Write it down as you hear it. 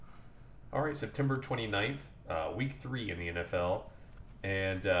All right, September 29th, week 3 in the NFL.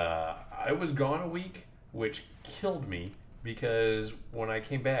 And I was gone a week, which killed me because when I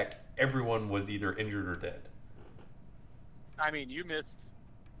came back, everyone was either injured or dead. I mean, you missed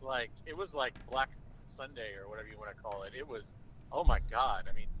it was like Black Sunday or whatever you want to call it. It was, oh my God.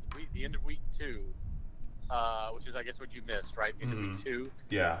 I mean, the end of week two, which is I guess what you missed, right? The end of week Hmm. two.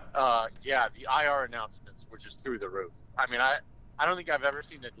 Yeah. Yeah, the IR announcements were just through the roof. I mean, I don't think I've ever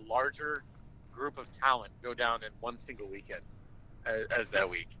seen a larger group of talent go down in one single weekend as that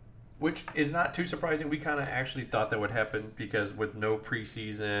week. Which is not too surprising. We kind of actually thought that would happen because with no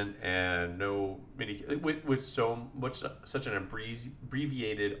preseason and no mini, with so much such an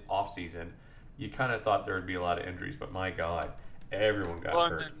abbreviated offseason, you kind of thought there would be a lot of injuries. But my God, everyone got Well,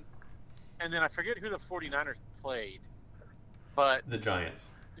 hurt. and then I forget who the 49ers played, but The Giants.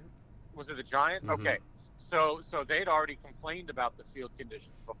 was it the Giants? Hmm. Okay. So they'd already complained about the field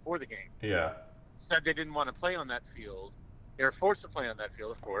conditions before the game. Yeah. Said they didn't want to play on that field. They were forced to play on that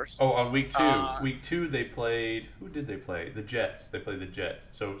field, of course. Oh, on week two. Uh, Week two, they played. Who did they play? The Jets. They played the Jets.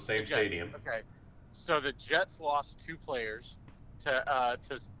 So the same Jets. stadium. Okay. So the Jets lost two players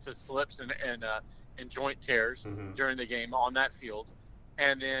to slips and joint tears Hmm. during the game on that field,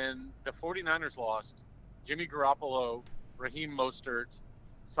 and then the 49ers lost Jimmy Garoppolo, Raheem Mostert,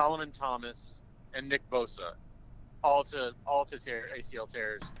 Solomon Thomas, and Nick Bosa, all to tear ACL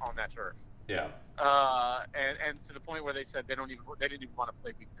tears on that turf. Yeah. And to the point where they said they didn't even want to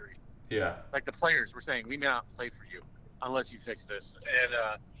play week three. Yeah. Like the players were saying, we may not play for you unless you fix this,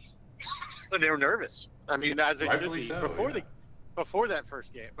 and they were nervous. I mean, as they should Rightfully be so. Yeah. before that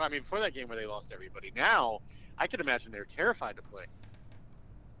first game. I mean, before that game where they lost everybody. Now, I could imagine they're terrified to play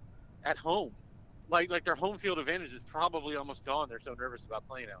at home. Like their home field advantage is probably almost gone. They're so nervous about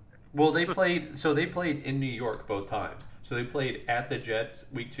playing out there. Well, they played. So they played in New York both times. So they played at the Jets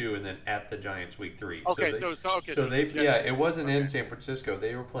week 2 and then at the Giants week 3. Okay, So they Jets, yeah, it wasn't okay, in San Francisco.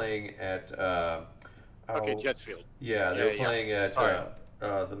 They were playing at okay, oh Jets field. yeah, they Yeah, were yeah. playing at Sorry.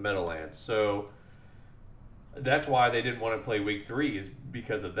 the Meadowlands. So that's why they didn't want to play week 3 is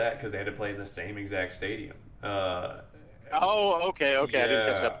because of that because they had to play in the same exact stadium. Oh, okay, okay. I didn't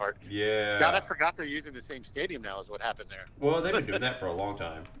catch Yeah, that part. God, I yeah. forgot they're using the same stadium now. Is what happened Well, they've been doing that for a long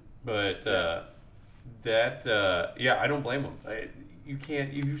time, but there. yeah, I don't blame them. You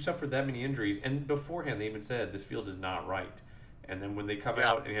can't you suffer that many injuries, and beforehand they even said this field is not right, and then when they come Yeah,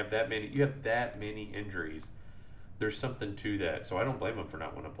 out and you have that many injuries. There's something to that, so I don't blame them for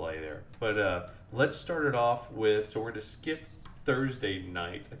not wanting to play there. But let's start it off with so we're going to skip Thursday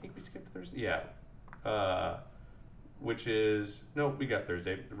nights. I think we skipped Thursday, yeah. Which is no, we got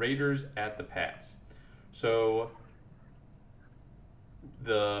Thursday. Raiders at the Pats. So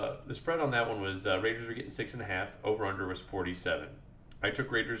the spread on that one was Raiders were getting 6.5. Over under was 47. I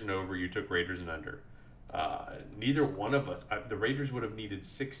took Raiders and over. You took Raiders and under. Neither one of us. The Raiders would have needed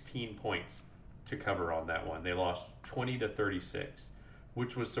 16 points to cover on that one. They lost 20-36,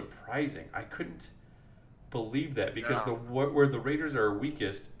 which was surprising. I couldn't believe that because no, where the Raiders are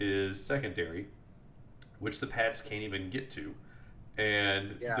weakest is secondary, which the Pats can't even get to,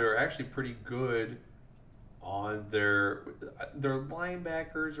 and yeah. they're actually pretty good on their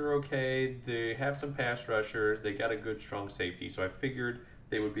linebackers are okay. They have some pass rushers. They got a good strong safety. So I figured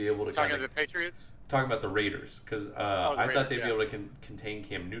they would be able to kind Talking of to the Patriots. talking about the Raiders because Oh, the I thought Raiders. they'd be Yeah. able to contain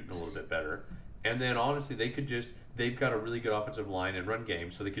Cam Newton a little bit better. And then honestly, they've got a really good offensive line and run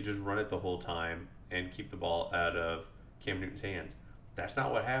game, so they could just run it the whole time and keep the ball out of Cam Newton's hands. That's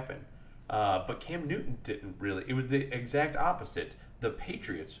not what happened. But Cam Newton didn't really. It was the exact opposite. The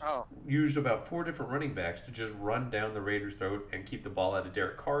Patriots Oh, used about 4 different running backs to just run down the Raiders' throat and keep the ball out of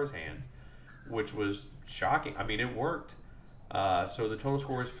Derek Carr's hands, which was shocking. I mean, it worked. So the total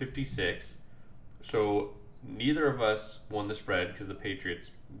score was 56. So neither of us won the spread because the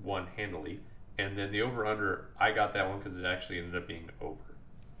Patriots won handily. And then the over under, I got that one because it actually ended up being over.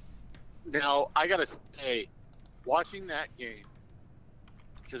 now I gotta say, watching that game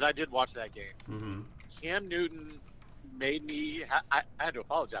because I did watch that game. Mm-hmm. Cam Newton made me. I had to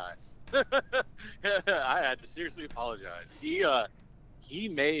apologize. I had to seriously apologize. He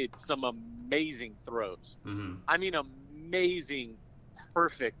made some amazing throws. Mm-hmm. I mean, amazing,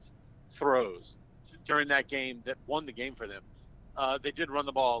 perfect throws during that game that won the game for them. They did run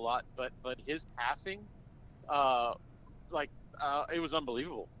the ball a lot, but his passing, uh, it was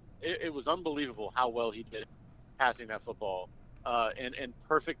unbelievable. It was unbelievable how well he did passing that football, and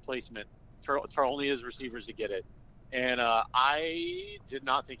perfect placement for only his receivers to get it. And I did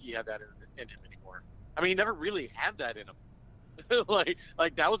not think he had that in him anymore. I mean, he never really had that in him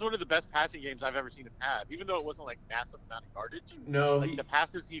like that was one of the best passing games I've ever seen him have. Even though it wasn't like massive amount of yardage, No, like the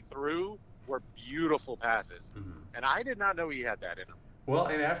passes he threw were beautiful passes, and I did not know he had that in him. Well,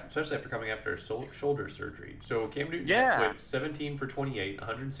 and especially after coming after shoulder surgery. So Cam Newton went 17 for 28,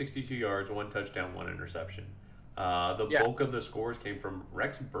 162 yards, 1 touchdown, 1 interception. The bulk of the scores came from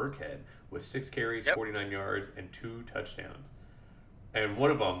Rex Burkhead with 6 carries, 49 yards, and 2 touchdowns. And one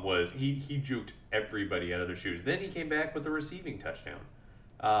of them was he juked everybody out of their shoes. Then he came back with a receiving touchdown.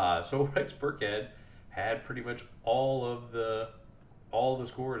 So Rex Burkhead had pretty much all the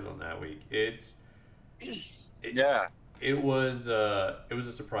scores on that week. It was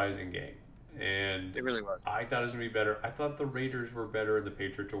a surprising game, and it really was. I thought it was gonna be better. I thought the Raiders were better, the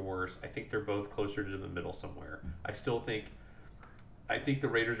Patriots were worse. I think they're both closer to the middle somewhere. I think the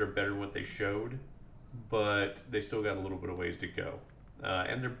Raiders are better than what they showed, but they still got a little bit of ways to go,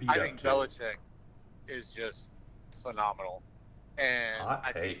 and they're beat up too. I think Belichick is just phenomenal, and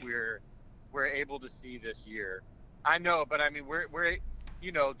I think we're able to see this year. I know, but I mean we're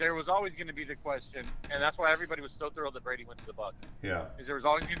there was always going to be the question, and that's why everybody was so thrilled that Brady went to the Bucs. Yeah. Because there was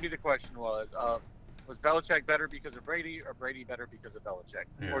always going to be the question was Belichick better because of Brady or Brady better because of Belichick,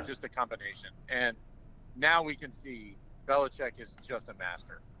 or just a combination? And now we can see Belichick is just a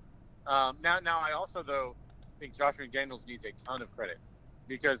master. Now I also though think Josh McDaniels needs a ton of credit,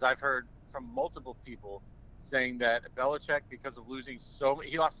 because I've heard from multiple people saying that Belichick, because of losing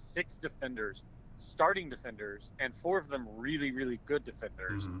he lost 6 defenders, starting defenders, and 4 of them really, really good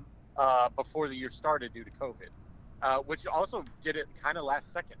defenders before the year started due to COVID, which also did it kind of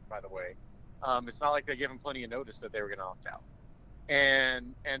last second, by the way. It's not like they gave him plenty of notice that they were going to opt out.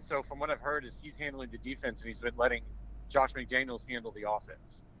 And so from what I've heard is he's handling the defense, and he's been letting Josh McDaniels handle the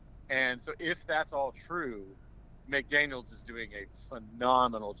offense. And so if that's all true, McDaniels is doing a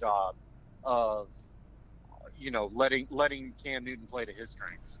phenomenal job of, letting Cam Newton play to his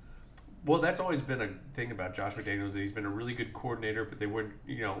strengths. Well, that's always been a thing about Josh McDaniels, that he's been a really good coordinator, but they wouldn't,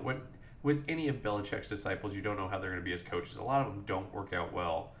 with any of Belichick's disciples, you don't know how they're going to be as coaches. A lot of them don't work out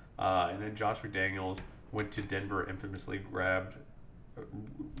well. And then Josh McDaniels went to Denver, infamously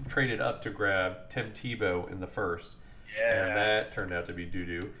traded up to grab Tim Tebow in the first. Yeah. And that turned out to be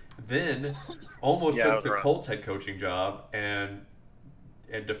doo-doo. Then almost took the Colts head coaching job and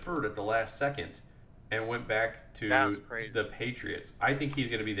deferred at the last second and went back to the Patriots. I think he's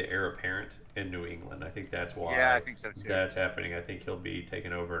going to be the heir apparent in New England. I think that's why I think so too. That's happening. I think he'll be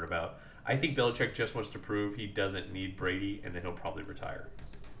taken over in about... I think Belichick just wants to prove he doesn't need Brady, and then he'll probably retire.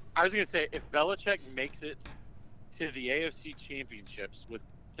 I was going to say, if Belichick makes it to the AFC Championships with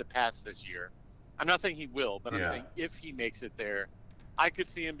the Pats this year, I'm not saying he will, but I'm saying if he makes it there, I could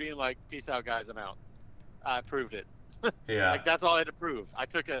see him being like, peace out, guys, I'm out. I proved it. Yeah. Like, that's all I had to prove. I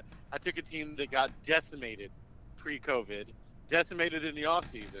took a team that got decimated pre-COVID, decimated in the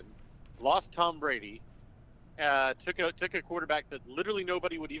offseason, lost Tom Brady, took a quarterback that literally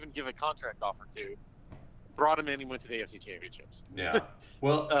nobody would even give a contract offer to, brought him in, and went to the AFC Championships. Yeah.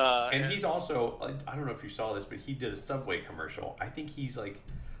 Well, and he's also, I don't know if you saw this, but he did a Subway commercial. I think he's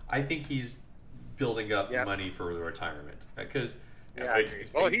building up money for the retirement, because...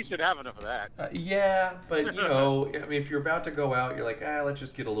 he should have enough of that. But I mean, if you're about to go out, you're like, let's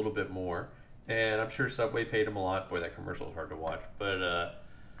just get a little bit more. And I'm sure Subway paid him a lot. Boy, that commercial is hard to watch. But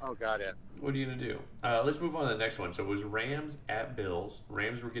oh god, yeah. What are you gonna do? Let's move on to the next one. So it was Rams at Bills.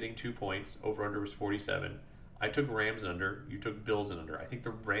 Rams were getting 2 points. Over under was 47. I took Rams under. You took Bills under. I think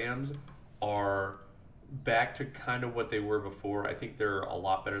the Rams are back to kind of what they were before. I think they're a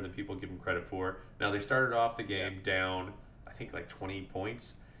lot better than people give them credit for. Now they started off the game down, I think, like 20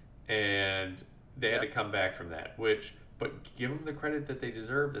 points, and they had to come back from that, but give them the credit that they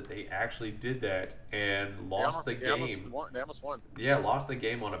deserve, that they actually did that and lost the game. They almost won. Yeah, lost the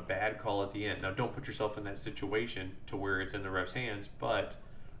game on a bad call at the end. Now, don't put yourself in that situation to where it's in the ref's hands, but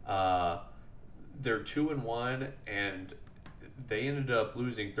they're 2-1, and they ended up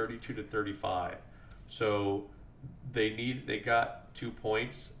losing 32-35. So they got 2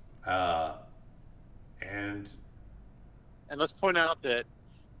 points, and let's point out that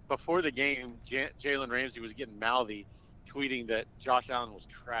before the game, Jalen Ramsey was getting mouthy, tweeting that Josh Allen was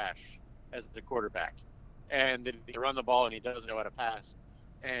trash as the quarterback, and that he run the ball and he doesn't know how to pass,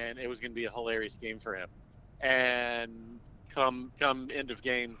 and it was going to be a hilarious game for him. And come end of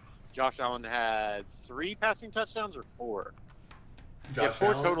game, Josh Allen had 3 passing touchdowns or 4. He had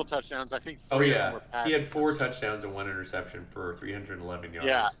 4 total touchdowns. I think 3 of them were passing. He had 4 touchdowns and 1 interception for 311 yards.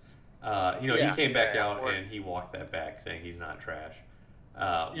 Yeah. He came back out and he walked that back, saying he's not trash.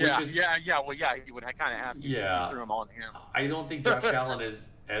 Well, you would kind of have to. Yeah. Threw him on him. I don't think Josh Allen is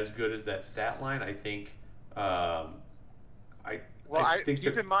as good as that stat line. I think Well, I think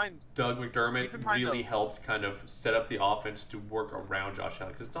keep in mind, Doug McDermott really though, helped kind of set up the offense to work around Josh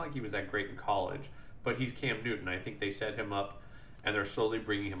Allen because it's not like he was that great in college, but he's Cam Newton. I think they set him up, and they're slowly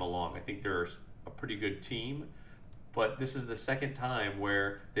bringing him along. I think they're a pretty good team, but this is the second time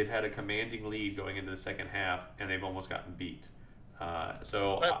where they've had a commanding lead going into the second half, and they've almost gotten beat. But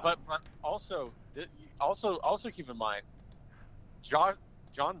also keep in mind, John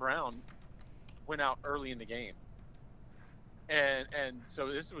Brown went out early in the game, and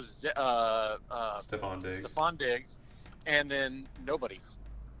so this was Stephon Diggs, and then nobody's.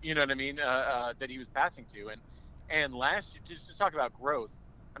 You know what I mean? That he was passing to, and last year, just to talk about growth.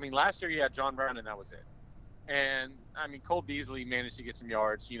 I mean, last year you had John Brown, and that was it. And I mean, Cole Beasley managed to get some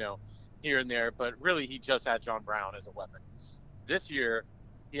yards, here and there, but really he just had John Brown as a weapon. This year,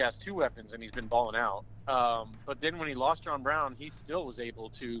 he has two weapons, and he's been balling out. But then when he lost John Brown, he still was able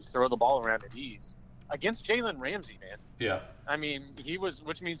to throw the ball around at ease against Jalen Ramsey, man. Yeah. I mean,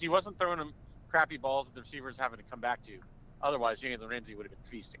 which means he wasn't throwing him crappy balls that the receivers having to come back to. Otherwise, Jalen Ramsey would have been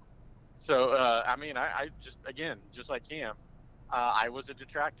feasting. So, I mean, I just like Cam, I was a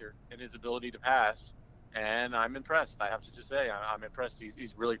detractor in his ability to pass, and I'm impressed. I have to just say, I'm impressed.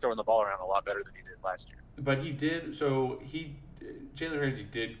 He's really throwing the ball around a lot better than he did last year. But Jalen Ramsey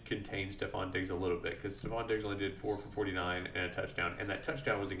did contain Stephon Diggs a little bit because Stephon Diggs only did 4 for 49 and a touchdown, and that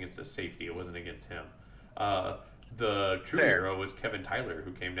touchdown was against a safety. It wasn't against him. The true hero was Kevin Tyler,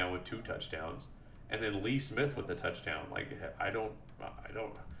 who came down with 2 touchdowns, and then Lee Smith with a touchdown. Like, I don't.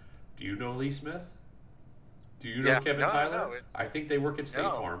 Do you know Lee Smith? Do you know Kevin Tyler? No, I think they work at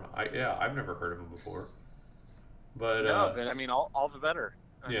State Farm. I've never heard of him before. But but I mean, all the better.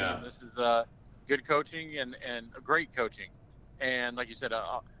 I mean, this is good coaching and great coaching, and like you said,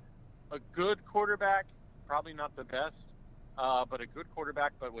 a good quarterback, probably not the best, but a good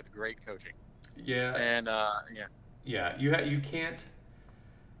quarterback, but with great coaching. Yeah. And Yeah,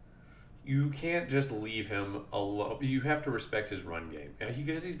 you can't just leave him alone. You have to respect his run game.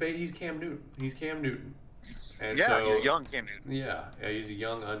 He's Cam Newton. He's Cam Newton. And he's a young Cam Newton. Yeah, he's a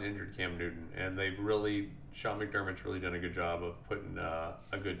young, uninjured Cam Newton, and Sean McDermott's really done a good job of putting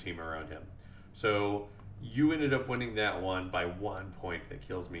a good team around him. So you ended up winning that one by 1 point. That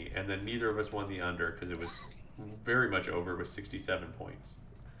kills me. And then neither of us won the under because it was very much over. It was 67 points.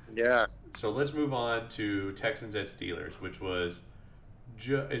 Yeah. So let's move on to Texans at Steelers, which was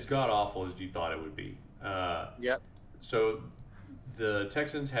as god-awful as you thought it would be. Yep. So the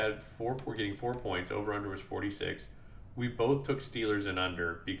Texans were getting 4 points. Over-under was 46. We both took Steelers and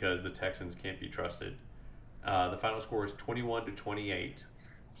under because the Texans can't be trusted. The final score was 21-28.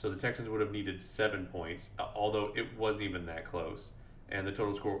 So the Texans would have needed 7 points, although it wasn't even that close. And the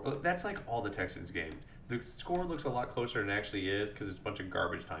total score, that's like all the Texans games. The score looks a lot closer than it actually is because it's a bunch of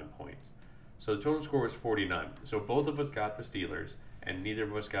garbage time points. So the total score was 49. So both of us got the Steelers, and neither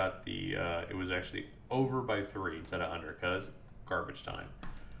of us got it was actually over by 3 instead of under because garbage time.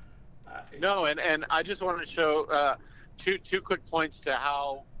 No, and I just wanted to show two quick points to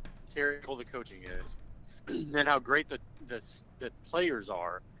how terrible the coaching is and how great the players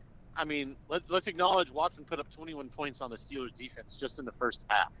are. I mean, let's acknowledge Watson put up 21 points on the Steelers defense just in the first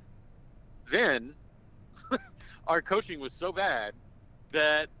half. Then our coaching was so bad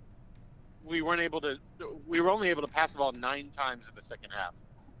that we were only able to pass the ball 9 times in the second half.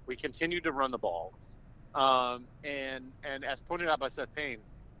 We continued to run the ball. And as pointed out by Seth Payne,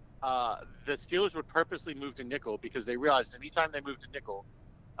 the Steelers would purposely move to nickel because they realized anytime they moved to nickel,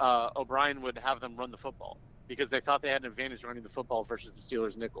 O'Brien would have them run the football because they thought they had an advantage running the football versus the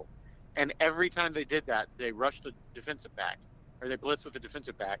Steelers nickel. And every time they did that, they rushed the defensive back or they blitzed with the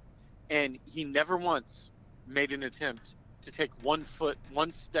defensive back. And he never once made an attempt to take one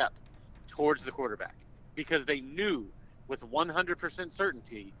step towards the quarterback because they knew with 100%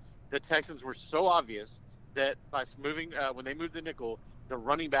 certainty the Texans were so obvious that by moving, when they moved the nickel, the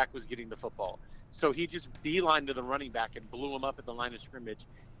running back was getting the football. So he just beelined to the running back and blew him up at the line of scrimmage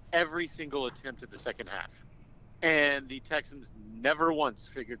every single attempt of the second half. And the Texans never once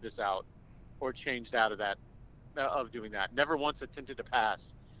figured this out or changed out of that, of doing that. Never once attempted to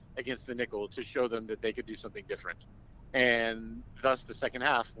pass against the nickel to show them that they could do something different. And thus the second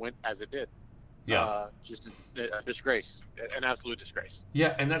half went as it did. Yeah. Just a disgrace, an absolute disgrace.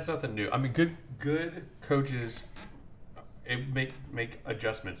 Yeah, and that's nothing new. I mean, good coaches make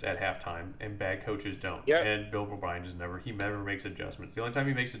adjustments at halftime, and bad coaches don't. Yeah. And Bill O'Brien never makes adjustments. The only time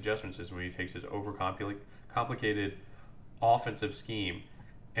he makes adjustments is when he takes his complicated offensive scheme,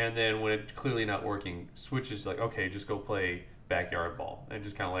 and then when it's clearly not working, switches like, okay, just go play backyard ball, and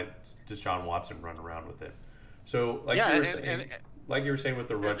just kind of let Deshaun Watson run around with it. So, like you were saying with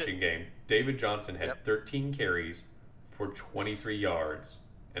the rushing game, David Johnson had 13 carries for 23 yards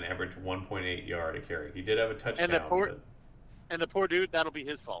and averaged 1.8 yard a carry. He did have a touchdown. And the poor dude, that'll be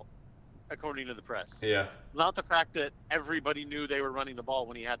his fault, according to the press. Yeah. Not the fact that everybody knew they were running the ball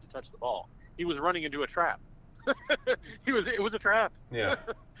when he had to touch the ball. He was running into a trap. It was a trap. Yeah.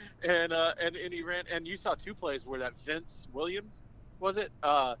 and he ran, and you saw 2 plays where that Vince Williams, was it?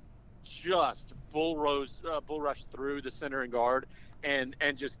 Just bull rushed through the center and guard and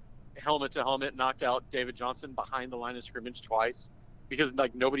just helmet to helmet knocked out David Johnson behind the line of scrimmage twice because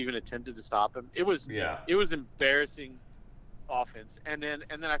like nobody even attempted to stop him. It was embarrassing offense. And then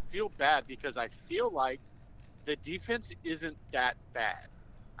I feel bad because I feel like the defense isn't that bad.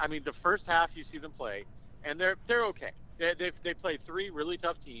 I mean, the first half you see them play and they're okay. They played 3 really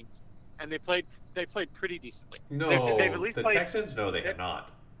tough teams and they played pretty decently. No, they've at least the played, Texans, no, they have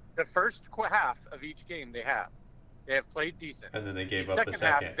not. The first half of each game they have played decent. And then they gave up the second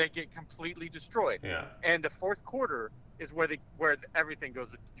second. half, they get completely destroyed. Yeah. And the fourth quarter is where everything goes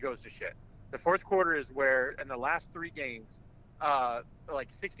to shit. The fourth quarter is where in the last 3 games, like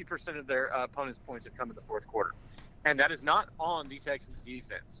 60% of their opponents' points have come in the fourth quarter, and that is not on the Texans'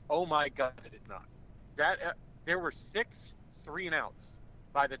 defense. Oh my God, it is not. That there were 6 3-and-outs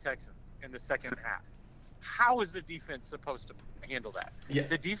by the Texans in the second half. How is the defense supposed to handle that? Yeah.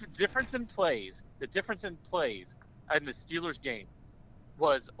 The difference in plays in the Steelers game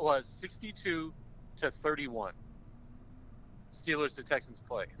was 62 to 31. Steelers to Texans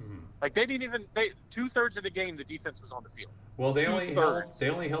plays. Mm-hmm. Like they 2/3 of the game the defense was on the field. Well, they only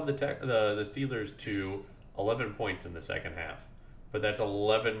held the Steelers to 11 points in the second half, but that's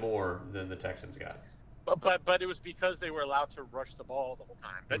 11 more than the Texans got. But it was because they were allowed to rush the ball the whole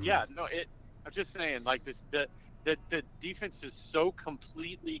time. But I'm just saying, like this, the defense is so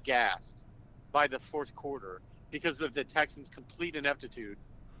completely gassed by the fourth quarter because of the Texans' complete ineptitude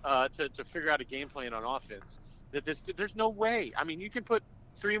to figure out a game plan on offense. That there's no way. I mean, you can put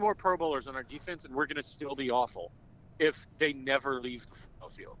 3 more Pro Bowlers on our defense, and we're going to still be awful if they never leave the football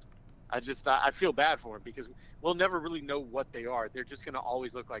field. I feel bad for them because we'll never really know what they are. They're just going to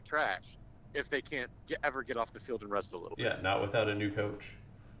always look like trash if they can't ever get off the field and rest a little bit. Yeah, not without a new coach.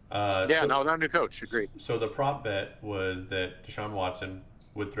 Not without a new coach. Agreed. So the prop bet was that Deshaun Watson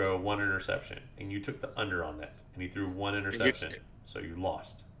would throw 1 interception, and you took the under on that, and he threw 1 interception, so you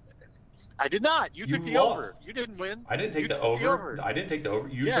lost. I did not. You took the over. You didn't win. I didn't take the over. I didn't take the over.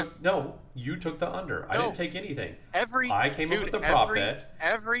 You took the under. I didn't take anything. I came up with the prop bet.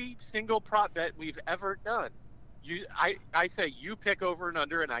 Every single prop bet we've ever done, I say you pick over and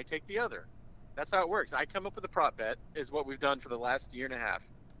under, and I take the other. That's how it works. I come up with a prop bet is what we've done for the last year and a half.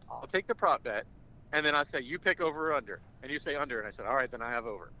 I'll take the prop bet, and then I say you pick over or under, and you say under, and I said all right, then I have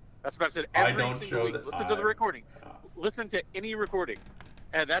over. That's what I said every single week. Listen to the recording. Listen to any recording.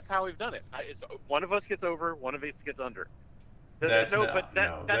 And that's how we've done it. It's one of us gets over, one of us gets under. That's not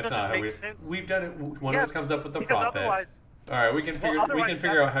how we've done it. One of us comes up with the prop bet. All right, we can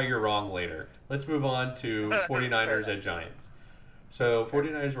figure out how you're wrong later. Let's move on to 49ers at Giants. So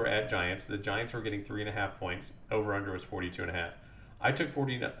 49ers were at Giants. The Giants were getting 3.5 points. Over under was 42.5. I took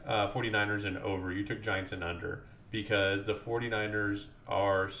 49ers and over. You took Giants and under because the 49ers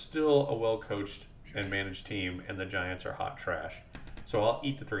are still a well-coached and managed team, and the Giants are hot trash. So I'll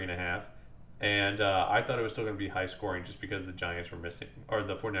eat the 3.5, and I thought it was still going to be high scoring just because the Giants were missing, or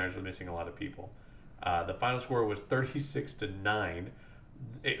the 49ers were missing a lot of people. The final score was 36-9.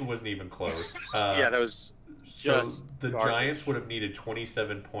 It wasn't even close. That was so the garbage. Giants would have needed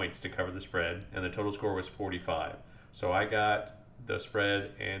 27 points to cover the spread, and the total score was 45. So I got the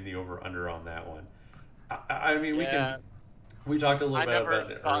spread and the over under on that one. I mean, we talked a little bit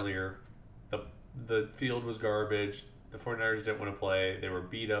about it earlier. The field was garbage. The 49ers didn't want to play. They were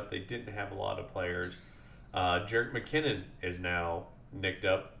beat up. They didn't have a lot of players. Jerick McKinnon is now nicked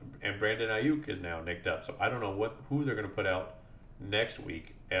up, and Brandon Ayuk is now nicked up. So I don't know who they're going to put out next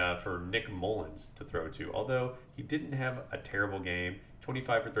week for Nick Mullins to throw to. Although he didn't have a terrible game,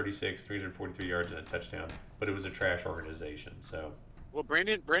 25 for 36, 343 yards and a touchdown. But it was a trash organization. So. Well,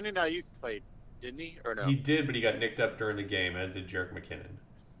 Brandon Ayuk played, didn't he, or no? He did, but he got nicked up during the game, as did Jerick McKinnon.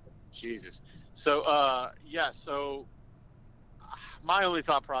 Jesus. So so. My only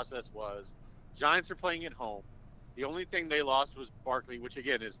thought process was Giants are playing at home. The only thing they lost was Barkley, which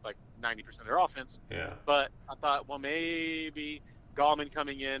again is like 90% of their offense. Yeah. But I thought, well, maybe Gallman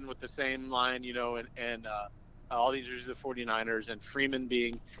coming in with the same line, and all these are the 49ers, and Freeman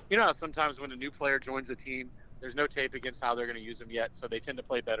being, sometimes when a new player joins a team, there's no tape against how they're going to use them yet, so they tend to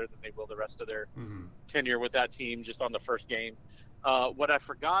play better than they will the rest of their tenure with that team just on the first game. What I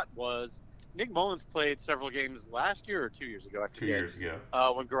forgot was Nick Mullins played several games last year or 2 years ago. I forget. 2 years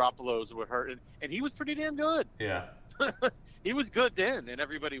ago. When Garoppolo's were hurt, and he was pretty damn good. Yeah. he was good then, and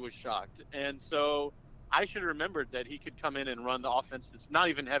everybody was shocked. And so I should have remembered that he could come in and run the offense that's not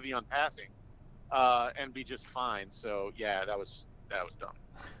even heavy on passing, and be just fine. So yeah, that was dumb.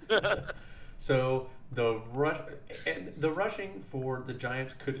 So the rushing for the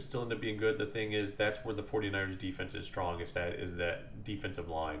Giants could still end up being good. The thing is, that's where the 49ers defense is strongest at, is that defensive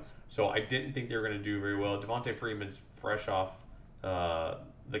line. So I didn't think they were going to do very well. Devontae Freeman's fresh off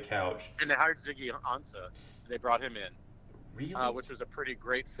the couch. And they hired Ziggy Ansah. They brought him in, Really? which was a pretty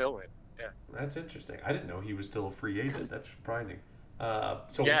great fill-in. Yeah. That's interesting. I didn't know he was still a free agent. That's surprising.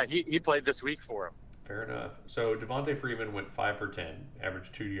 Yeah, he played this week for him. Fair enough. So Devontae Freeman went 5 for 10,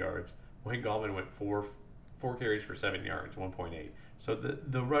 averaged 2 yards. Wayne Gallman went four carries for 7 yards, 1.8. So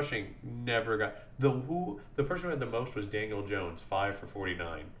the rushing never got the person who had the most was Daniel Jones, 5 for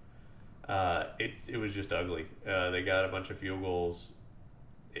 49. It was just ugly. They got a bunch of field goals.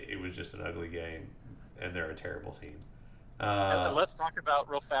 It was just an ugly game, and they're a terrible team. And let's talk about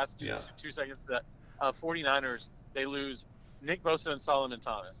real fast, Yeah. 2 seconds, that 49ers, they lose Nick Bosa and Solomon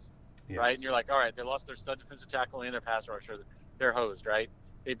Thomas, Yeah. right? And you're like, all right, they lost their stud defensive tackle and their pass rusher. They're hosed, right?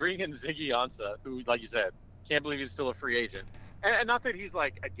 They bring in Ziggy Ansah, who, like you said, can't believe he's still a free agent. And not that he's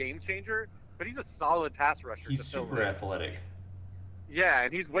like a game changer, but he's a solid pass rusher. He's super athletic. Yeah,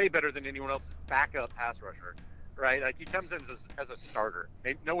 and he's way better than anyone else's backup pass rusher, right? Like, he comes in as a starter.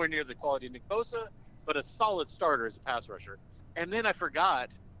 Maybe nowhere near the quality of Nick Bosa, but a solid starter as a pass rusher. And then I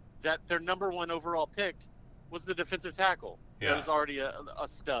forgot that their number 1 overall pick was the defensive tackle. Yeah. That was already a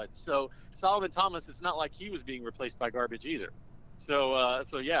stud. So Solomon Thomas, it's not like he was being replaced by garbage either.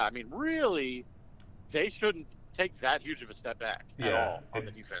 So yeah, I mean, really, they shouldn't take that huge of a step back at all on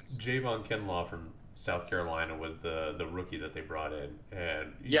the defense. Javon Kinlaw from South Carolina was the rookie that they brought in,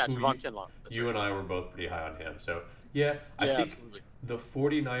 and Javon Kinlaw. You and I were both pretty high on him. So yeah, I think absolutely. the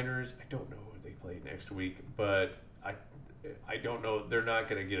 49ers, I don't know who they play next week, but I don't know. They're not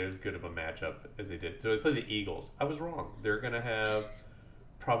going to get as good of a matchup as they did. So they play the Eagles. I was wrong. They're going to have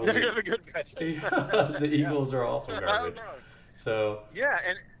probably They're going to have a good matchup. The Eagles are also garbage. So yeah,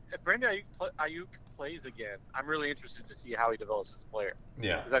 and if Brandon Ayuk plays again, I'm really interested to see how he develops as a player.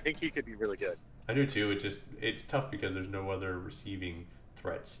 Yeah, because I think he could be really good. I do too. It's tough because there's no other receiving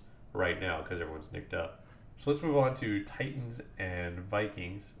threats right now because everyone's nicked up. So let's move on to Titans and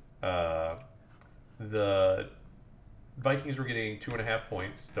Vikings. The Vikings were getting 2.5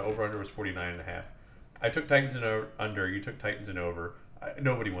 points. The over/under was 49.5. I took Titans and under. You took Titans and over.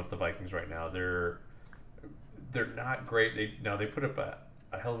 Nobody wants the Vikings right now. They're not great. They put up a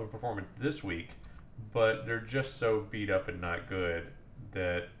hell of a performance this week, but they're just so beat up and not good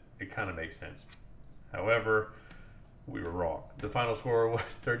that it kind of makes sense. However, we were wrong. The final score was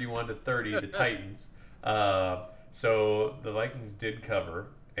 31-30, the Titans. So the Vikings did cover,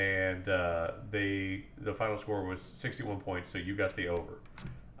 and the final score was 61 points, so you got the over.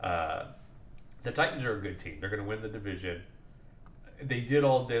 The Titans are a good team. They're going to win the division. They did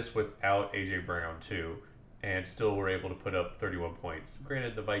all this without A.J. Brown, too, and still were able to put up 31 points.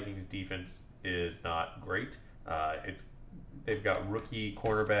 Granted, the Vikings' defense is not great. They've got rookie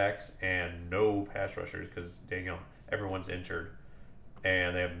cornerbacks and no pass rushers because everyone's injured,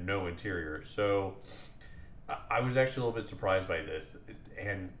 and they have no interior. So I was actually a little bit surprised by this.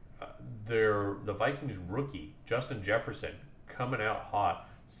 And the Vikings rookie, Justin Jefferson, coming out hot.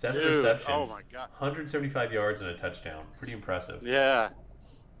 7 receptions, oh my God, 175 yards and a touchdown. Pretty impressive. Yeah,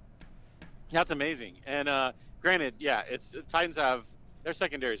 that's amazing. And granted, yeah, Titans have their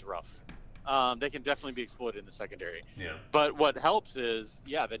secondary's rough. They can definitely be exploited in the secondary. Yeah. But what helps is,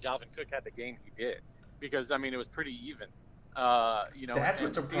 that Dalvin Cook had the game he did, because I mean it was pretty even. That's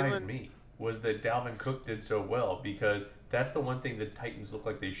what surprised me, was that Dalvin Cook did so well, because that's the one thing the Titans look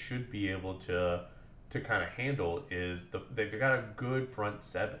like they should be able to kind of handle is they've got a good front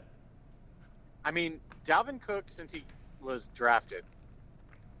seven. I mean, Dalvin Cook, since he was drafted,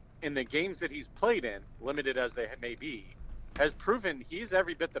 in the games that he's played in, limited as they may be, has proven he's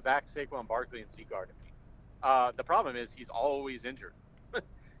every bit the back Saquon Barkley and Seagard to me. The problem is he's always injured.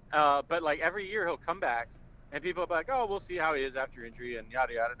 But like every year he'll come back and people will be like, oh, we'll see how he is after injury and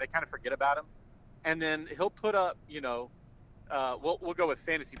yada yada. They kind of forget about him, and then he'll put up, we'll go with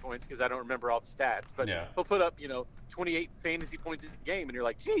fantasy points because I don't remember all the stats, but he'll put up 28 fantasy points in a game, and you're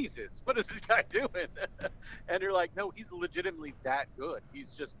like, Jesus, what is this guy doing? And you're like, no, he's legitimately that good.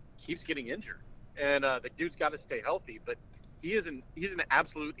 He's just keeps getting injured, and the dude's got to stay healthy, but he's an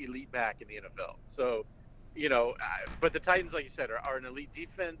absolute elite back in the NFL. So, but the Titans, like you said, are an elite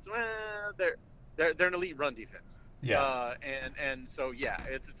defense. Well, they're an elite run defense. Yeah. And so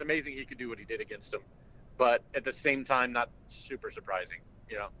it's amazing he could do what he did against them, but at the same time, not super surprising.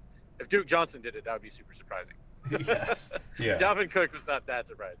 If Duke Johnson did it, that would be super surprising. Yes. Yeah. Dalvin Cook was not that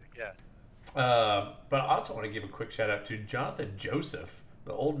surprising. Yeah. But I also want to give a quick shout out to Jonathan Joseph,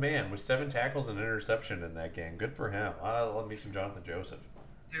 the old man with 7 tackles and an interception in that game. Good for him. I love me some Jonathan Joseph.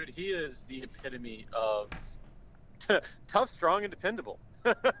 Dude, he is the epitome of tough, strong, and dependable.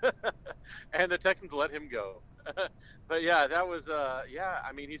 And the Texans let him go. But yeah, that was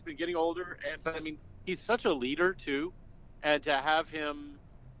I mean, he's been getting older, and I mean, he's such a leader too, and to have him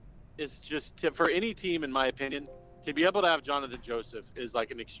is just for any team, in my opinion, to be able to have Jonathan Joseph is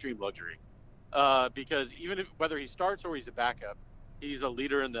like an extreme luxury, because even if, whether he starts or he's a backup, he's a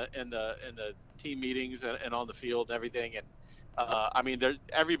leader in the team meetings and on the field and everything. And I mean,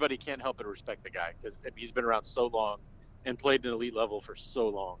 everybody can't help but respect the guy because he's been around so long and played an elite level for so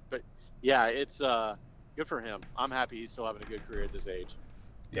long. But yeah, it's good for him. I'm happy he's still having a good career at this age.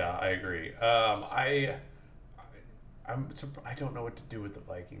 Yeah, I agree. I don't know what to do with the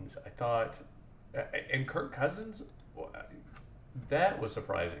Vikings. I thought, and Kirk Cousins, that was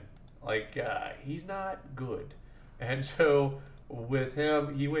surprising. Like, he's not good. And so with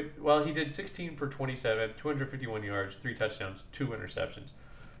him, he did 16 for 27, 251 yards, 3 touchdowns, 2 interceptions.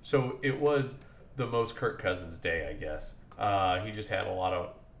 So it was the most Kirk Cousins day, I guess. He just had a lot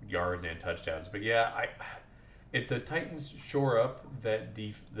of yards and touchdowns. But yeah, if the Titans shore up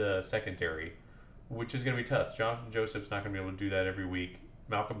the secondary, which is going to be tough. Jonathan Joseph's not going to be able to do that every week.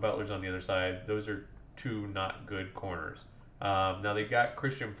 Malcolm Butler's on the other side. Those are 2 not good corners. Now they got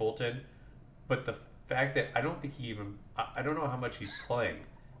Christian Fulton, but the fact that I don't know how much he's playing,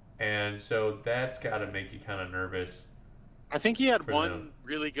 and so that's got to make you kind of nervous. I think he had one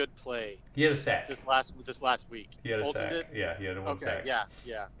really good play. He had a sack this last week. He had a sack. Yeah, he had one sack.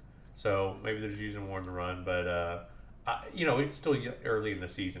 Yeah. So maybe they're just using more in the run, but it's still early in the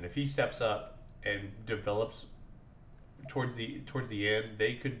season. If he steps up and develops towards the end,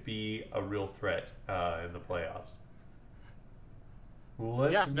 they could be a real threat in the playoffs.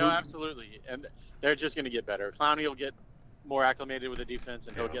 Absolutely, and they're just going to get better. Clowney will get more acclimated with the defense,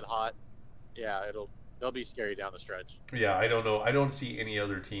 and he'll get hot. Yeah, they'll be scary down the stretch. Yeah, I don't know. I don't see any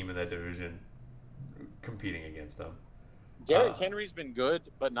other team in that division competing against them. Derrick Henry's been good,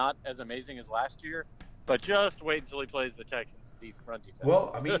 but not as amazing as last year. But just wait until he plays the Texans' front defense.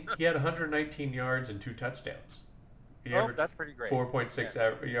 Well, I mean, he had 119 yards and 2 touchdowns. That's pretty great.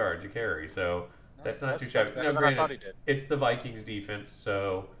 4.6 yards a carry, so that's not too shabby. Now, granted, it's the Vikings defense,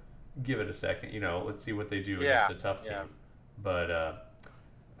 so give it a second. Let's see what they do against a tough team. But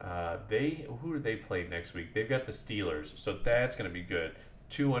who do they play next week? They've got the Steelers, so that's going to be good.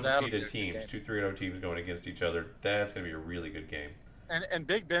 2 undefeated teams, 2 3-0 teams going against each other. That's going to be a really good game. And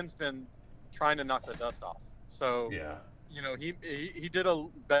Big Ben's been trying to knock the dust off. So yeah, he did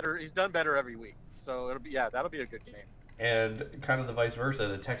better. He's done better every week. So that'll be a good game. And kind of the vice versa,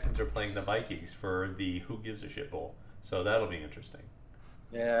 the Texans are playing the Vikings for the Who Gives a Shit Bowl. So that'll be interesting.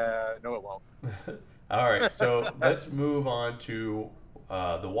 Yeah, no, it won't. All right, so let's move on to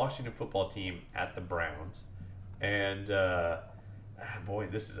the Washington football team at the Browns. And boy,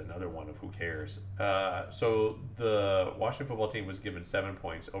 this is another one of who cares. So the Washington football team was given 7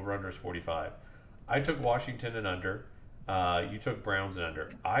 points. Over-under is 45. I took Washington and under. You took Browns and under.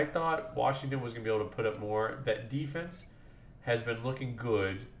 I thought Washington was going to be able to put up more. That defense has been looking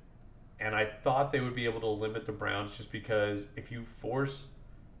good, and I thought they would be able to limit the Browns just because if you force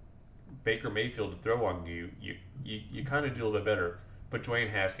Baker Mayfield to throw on you, you kind of do a little bit better. But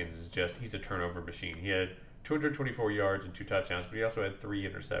Dwayne Haskins he's a turnover machine. He had 224 yards and 2 touchdowns, but he also had 3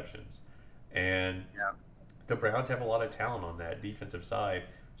 interceptions. And the Browns have a lot of talent on that defensive side.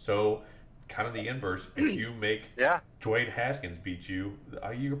 So kind of the inverse, if you make Dwayne Haskins beat you,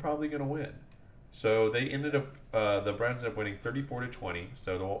 you're probably going to win. So they ended up, the Browns ended up winning 34-20.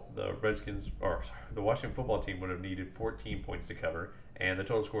 So the the Washington football team would have needed 14 points to cover, and the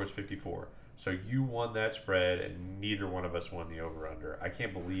total score is 54. So you won that spread, and neither one of us won the over-under. I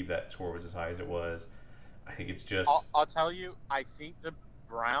can't believe that score was as high as it was. I think it's just... I'll tell you, I think the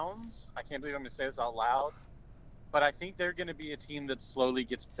Browns, I can't believe I'm going to say this out loud, but I think they're going to be a team that slowly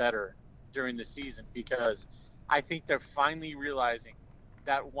gets better during the season because I think they're finally realizing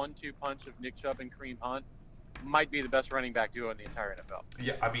that 1-2 punch of Nick Chubb and Kareem Hunt might be the best running back duo in the entire NFL.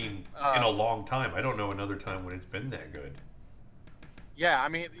 Yeah, I mean, in a long time. I don't know another time when it's been that good. Yeah, I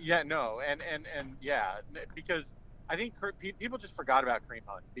mean, because I think people just forgot about Kareem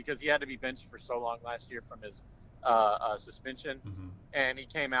Hunt because he had to be benched for so long last year from his suspension, and he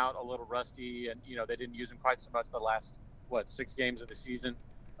came out a little rusty, and they didn't use him quite so much the last 6 games of the season,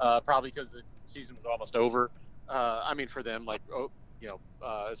 probably because the season was almost over. I mean, for them,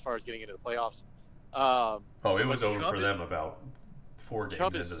 as far as getting into the playoffs. It was over for them about 4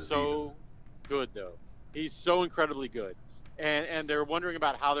 games into the season. Chubb is so good though. He's so incredibly good. And they're wondering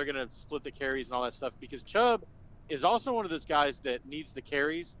about how they're going to split the carries and all that stuff because Chubb is also one of those guys that needs the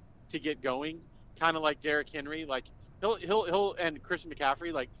carries to get going, kind of like Derrick Henry. Like he'll and Christian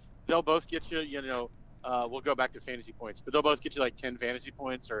McCaffrey, like they'll both get you, we'll go back to fantasy points, but they'll both get you like 10 fantasy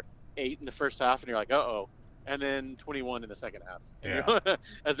points or 8 in the first half, and you're like, uh-oh, and then 21 in the second half,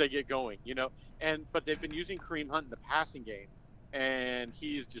 as they get going. But they've been using Kareem Hunt in the passing game, and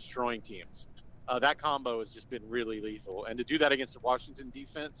he's destroying teams. That combo has just been really lethal, and to do that against the Washington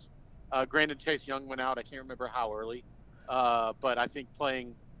defense, granted Chase Young went out, I can't remember how early, but I think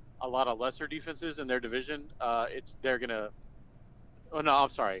playing a lot of lesser defenses in their division, they're gonna. Oh no, I'm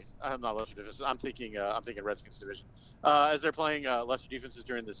sorry. I'm not lesser defenses. I'm thinking Redskins division. As they're playing lesser defenses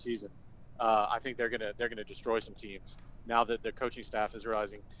during this season, I think they're gonna destroy some teams. Now that their coaching staff is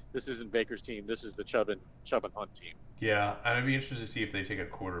realizing this isn't Baker's team, this is the Chubb and Hunt team. Yeah, and I'd be interested to see if they take a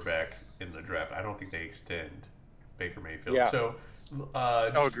quarterback in the draft. I don't think they extend Baker Mayfield. Yeah. So,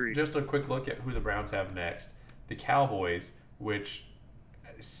 just a quick look at who the Browns have next. The Cowboys, which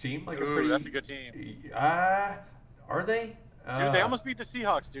seem like that's a good team. Are they? Dude, they almost beat the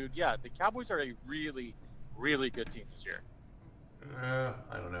Seahawks, dude. Yeah, the Cowboys are a really, really good team this year.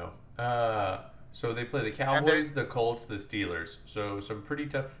 I don't know. So they play the Cowboys, the Colts, the Steelers. So some pretty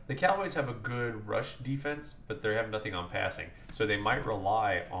tough. The Cowboys have a good rush defense, but they have nothing on passing. So they might have to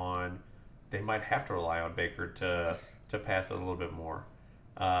rely on Baker to pass it a little bit more.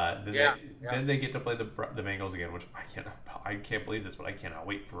 Then they get to play the Bengals again, which I can't believe this, but I cannot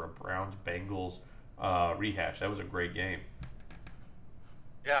wait for a Browns Bengals rehash. That was a great game.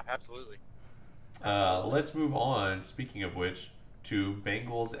 Yeah, absolutely. Let's move on. Speaking of which, to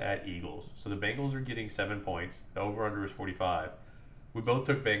Bengals at Eagles. So the Bengals are getting 7 points. The over/under is 45. We both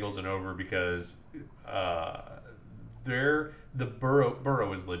took Bengals and over because Burrow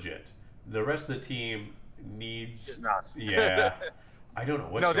is legit. The rest of the team needs. It's not. Yeah, I don't know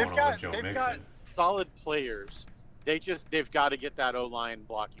what's going on with Joe Mixon. They've got solid players. They've got to get that O-line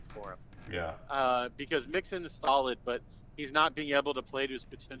blocking for him. Yeah. Because Mixon is solid, but he's not being able to play to his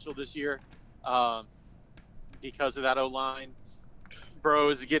potential this year because of that O-line. Burrow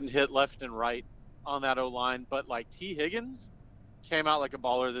is getting hit left and right on that O-line, but like T. Higgins came out like a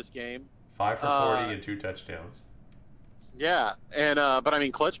baller this game. 5 for 40 and 2 touchdowns. Yeah, and but I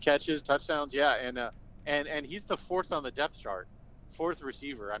mean clutch catches, touchdowns, yeah, and he's the fourth on the depth chart, fourth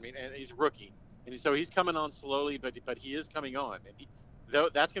receiver. I mean, and he's a rookie, and so he's coming on slowly, but he is coming on, and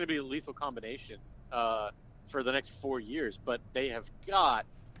that's going to be a lethal combination for the next 4 years. But they have got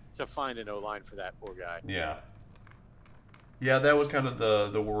to find an O-line for that poor guy. Yeah. Yeah, that was kind of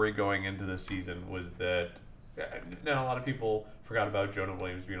the worry going into the season was that now a lot of people forgot about Jonah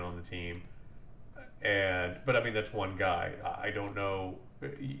Williams being on the team, but I mean that's one guy. I don't know.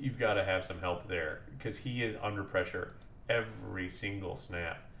 You've got to have some help there because he is under pressure every single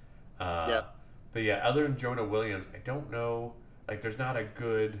snap. Yeah. But yeah, other than Jonah Williams, I don't know. Like, there's not a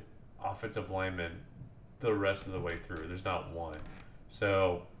good offensive lineman the rest of the way through. There's not one.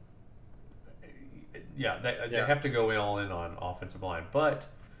 So. Yeah, they have to go all in on offensive line, but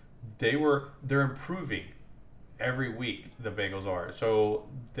they're improving every week. The Bengals are. So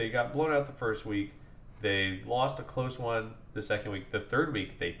they got blown out the first week. They lost a close one the second week. The third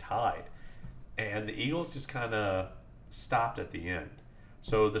week they tied, and the Eagles just kind of stopped at the end.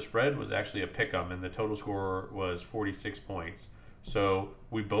 So the spread was actually a pick-em, and the total score was 46 points. So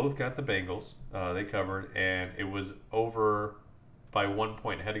we both got the Bengals. They covered, and it was over by 1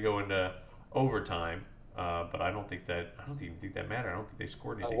 point. It had to go into overtime, but I don't even think that mattered. I don't think they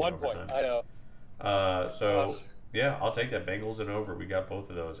scored anything. 1 in point. overtime. I know. Yeah, I'll take that. Bengals and over. We got both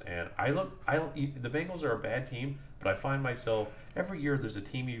of those, and the Bengals are a bad team, but I find myself every year there's a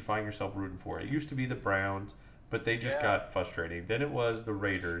team you find yourself rooting for. It used to be the Browns, but they just got frustrating. Then it was the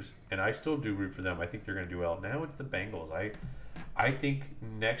Raiders, and I still do root for them. I think they're going to do well. Now it's the Bengals. I think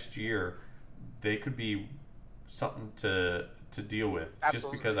next year they could be something to deal with.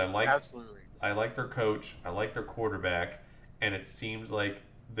 Absolutely. Just because I like their coach, I like their quarterback, and it seems like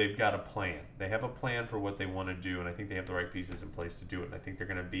they've got a plan. They have a plan for what they want to do, and I think they have the right pieces in place to do it. And I think they're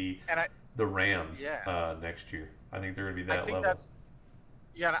going to be the Rams next year. I think they're going to be that level.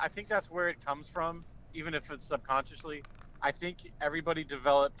 I think that's where it comes from, even if it's subconsciously. I think everybody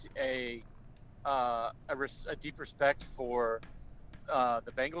developed a deep respect for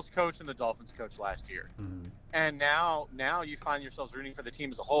the Bengals coach and the Dolphins coach last year. Mm-hmm. And now you find yourselves rooting for the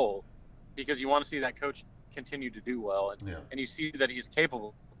team as a whole because you want to see that coach continue to do well, and you see that he is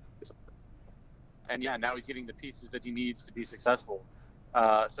capable. And now he's getting the pieces that he needs to be successful.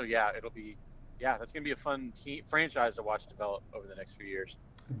 That's going to be a fun franchise to watch develop over the next few years.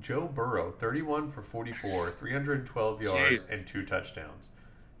 Joe Burrow, 31 for 44, 312 yards, Jeez. and 2 touchdowns.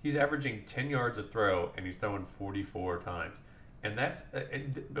 He's averaging 10 yards a throw, and he's throwing 44 times. And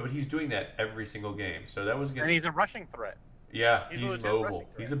but he's doing that every single game. So that was And against. he's a rushing threat. Yeah, He's he's a legit mobile. rushing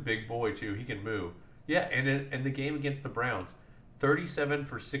threat. He's a big boy too. He can move. Yeah, and in the game against the Browns, 37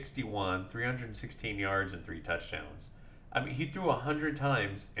 for 61, 316 yards and 3 touchdowns. I mean, he threw 100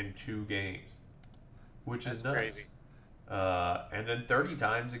 times in 2 games, which is That's nuts. crazy. And then 30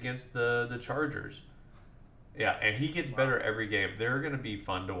 times against the Chargers. Yeah, and he gets better every game. They're going to be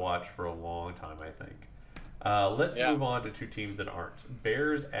fun to watch for a long time, I think. Let's move on to 2 teams that aren't.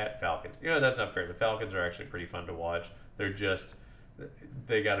 Bears at Falcons. That's not fair. The Falcons are actually pretty fun to watch. They're just,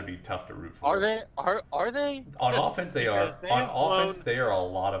 they got to be tough to root for. Are they? Are they? On offense, they are. Because they On have offense, blown- they are a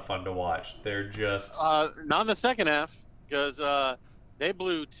lot of fun to watch. They're just. Not in the second half, because they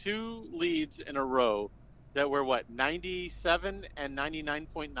blew 2 leads in a row that were 97 and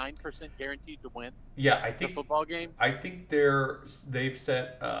 99.9% guaranteed to win Yeah, I the think. football game. I think they've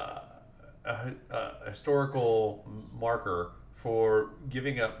set a historical marker for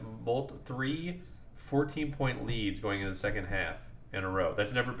giving up 3 14-point leads going into the second half in a row.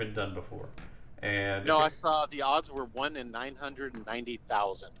 That's never been done before. And No, I saw the odds were 1 in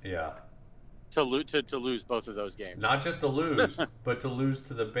 990,000 yeah, to lose both of those games. not just to lose, but to lose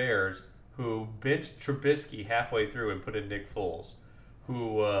to the Bears, who benched Trubisky halfway through and put in Nick Foles,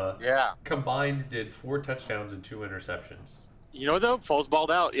 who Yeah. combined did 4 touchdowns and 2 interceptions. Though, Foles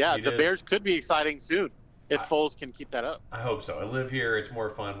balled out. Yeah, He the did. Bears could be exciting soon if Foles can keep that up. I hope so. I live here. It's more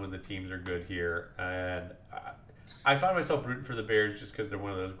fun when the teams are good here. And I find myself rooting for the Bears just because they're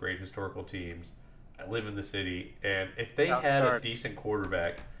one of those great historical teams. I live in the city. And if they South had a Stars. decent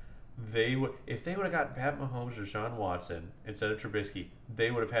quarterback, if they would have gotten Pat Mahomes or Sean Watson instead of Trubisky,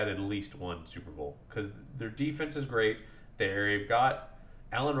 they would have had at least 1 Super Bowl. Because their defense is great. They've got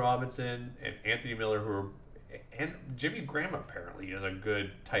Allen Robinson and Anthony Miller and Jimmy Graham apparently is a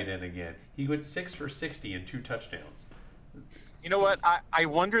good tight end again. He went 6 for 60 and 2 touchdowns. You know what? I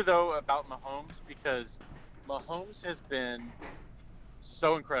wonder, though, about Mahomes, because Mahomes has been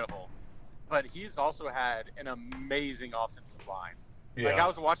so incredible, but he's also had an amazing offensive line. Yeah. Like, I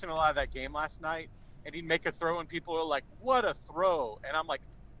was watching a lot of that game last night, and he'd make a throw, and people are like, what a throw. And I'm like,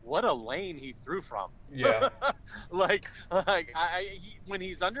 what a lane he threw from. Yeah. When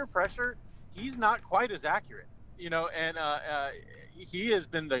he's under pressure, he's not quite as accurate, and he has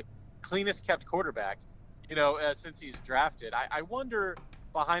been the cleanest kept quarterback, since he's drafted. I wonder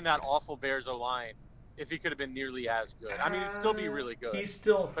behind that awful Bears O-line if he could have been nearly as good. I mean, he'd still be really good. He's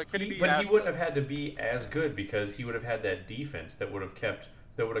still, But could he be but as he wouldn't good? have had to be as good because he would have had that defense that would have kept.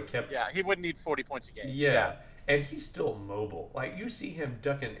 Yeah, he wouldn't need 40 points a game. Yeah. And he's still mobile. Like you see him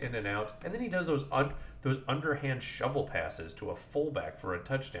ducking in and out, and then he does those underhand shovel passes to a fullback for a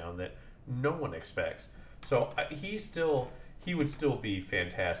touchdown that no one expects. So he would still be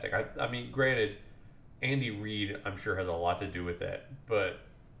fantastic. I mean, granted, Andy Reid I'm sure has a lot to do with that, but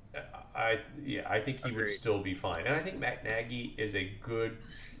I think he would Agreed. still be fine. And I think Matt Nagy is a good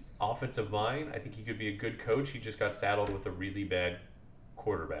offensive mind. I think he could be a good coach. He just got saddled with a really bad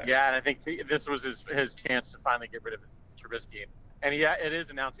quarterback. Yeah, and I think this was his chance to finally get rid of Trubisky. And it is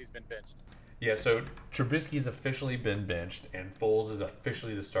announced he's been benched. Yeah, so Trubisky's officially been benched, and Foles is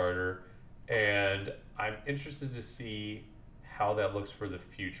officially the starter. And I'm interested to see how that looks for the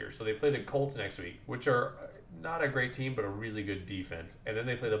future. So they play the Colts next week, which are not a great team, but a really good defense. And then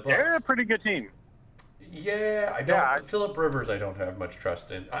they play the Bucs. They're a pretty good team. Yeah, I don't. Phillip Rivers, I don't have much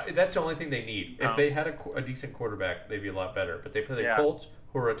trust in. That's the only thing they need. No. If they had a decent quarterback, they'd be a lot better. But they play the Colts,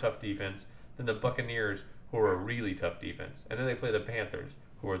 who are a tough defense, then the Buccaneers, who are a really tough defense, and then they play the Panthers,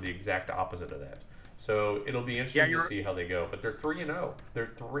 who are the exact opposite of that. So it'll be interesting to see how they go. But they're 3-0.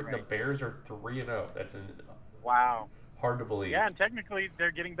 The Bears are 3-0. That's Wow. hard to believe. Yeah, and technically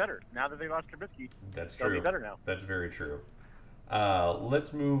they're getting better now that they lost Trubisky. That's They'll true. be better now. That's very true.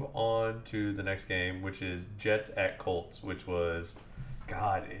 Let's move on to the next game, which is Jets at Colts, which was,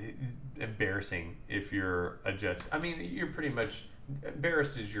 embarrassing if you're a Jets. I mean, you're pretty much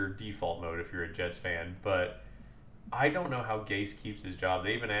embarrassed is your default mode if you're a Jets fan, but I don't know how Gase keeps his job.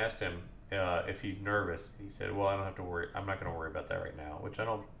 They even asked him if he's nervous. He said, well, I don't have to worry. I'm not going to worry about that right now, which I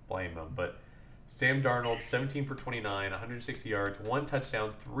don't blame him. But Sam Darnold, 17 for 29, 160 yards, 1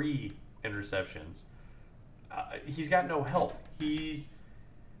 touchdown, 3 interceptions. He's got no help.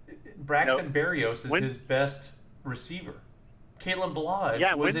 Braxton Berrios is his best receiver. Kalen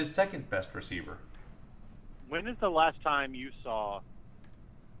Balazs was his second best receiver. When is the last time you saw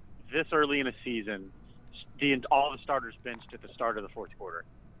this early in a season all the starters benched at the start of the fourth quarter?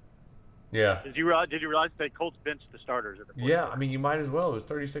 Yeah. Did you realize the Colts benched the starters at the fourth Yeah, quarter? I mean, you might as well. It was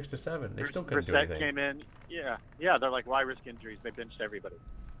 36-7. They still couldn't do Brissett anything. came in. Yeah. They're like, why risk injuries? They benched everybody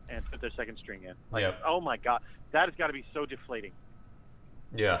and put their second string in. Like, Yep. oh my god, that has got to be so deflating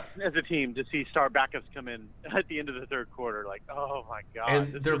Yeah. as a team to see star backups come in at the end of the third quarter. Like, oh my god,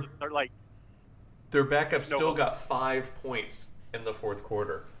 And they're like, Their backup No still hope. got 5 points in the fourth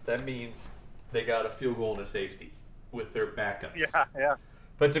quarter. That means they got a field goal and a safety with their backups. yeah.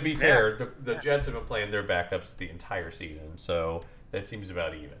 But to be fair, the Jets have been playing their backups the entire season, so that seems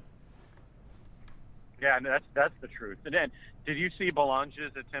about even. Yeah, no, that's the truth. And then, did you see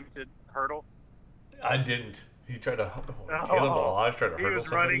Belange's attempted hurdle? I didn't. He tried to. Taylor Oh, Balaj tried to he hurdle was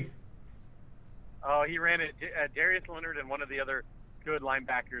somebody. running. Oh, he ran it. Darius Leonard and one of the other good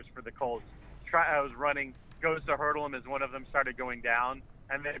linebackers for the Colts was running, goes to hurdle him as one of them started going down,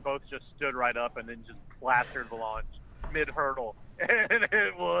 and they both just stood right up and then just plastered Belange mid-hurdle. And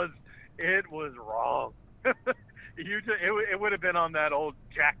it was wrong. It would have been on that old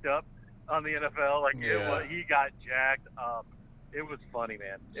jacked up on the NFL. Like, Yeah. he got jacked up. It was funny,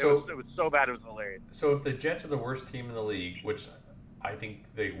 man. It So- was so bad it was hilarious. So if the Jets are the worst team in the league, which I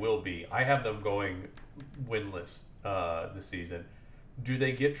think they will be, I have them going winless this season. Do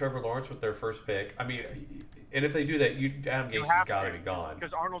they get Trevor Lawrence with their first pick? I mean, and if they do that, Adam Gase has got to be gone.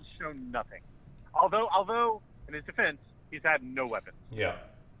 Because Arnold's shown nothing. Although in his defense, he's had no weapons. Yeah.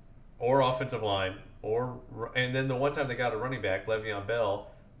 Or offensive line, and then the one time they got a running back, Le'Veon Bell,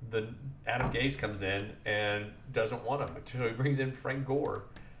 Adam Gase comes in and doesn't want him, so he brings in Frank Gore.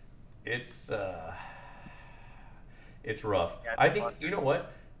 It's rough. Yeah, I think you know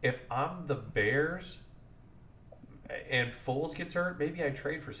what? If I'm the Bears and Foles gets hurt, maybe I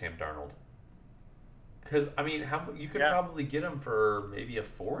trade for Sam Darnold. Because I mean, you could probably get him for maybe a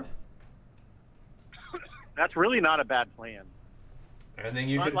fourth, That's really not a bad plan. and then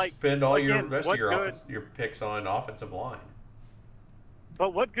you But, could like, spend all your again, rest what of your good- your picks on offensive line.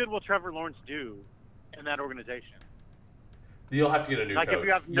 But what good will Trevor Lawrence do in that organization? You'll have to get a new Like, coach. if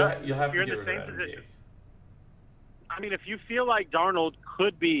you have You'll have if you're to in get the rid of same Adam position. Gase. I mean, if you feel like Darnold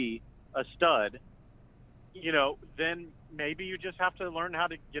could be a stud, then maybe you just have to learn how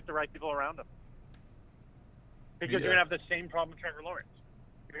to get the right people around him. Because you're going to have the same problem with Trevor Lawrence.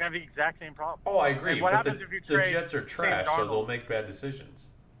 You're going to have the exact same problem. Oh, I agree. And what But happens if you the trade Jets are Sam trash, so they'll Darnold? make bad decisions.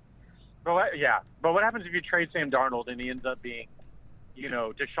 But what happens if you trade Sam Darnold and he ends up being,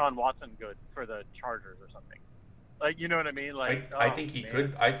 Deshaun Watson good for the Chargers or something? Like, you know what I mean? Like, I think he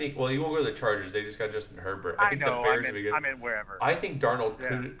could. I think. Well, he won't go to the Chargers. They just got Justin Herbert. I think the Bears would be good. I mean, wherever. I think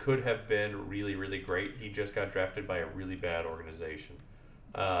Darnold could have been really, really great. He just got drafted by a really bad organization.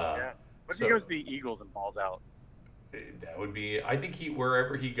 But so- he goes to the Eagles and balls out. That would be. I think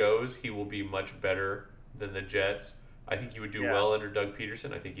wherever he goes, he will be much better than the Jets. I think he would do well under Doug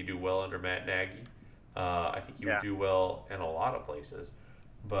Peterson. I think he'd do well under Matt Nagy. I think he would do well in a lot of places,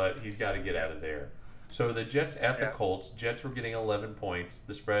 but he's got to get out of there. So the Jets at the Colts. Jets were getting 11 points.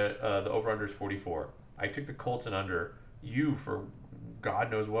 The spread, the over/under is 44. I took the Colts and under. You, for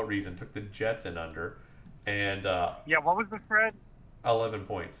God knows what reason, took the Jets and under, and what was the spread? 11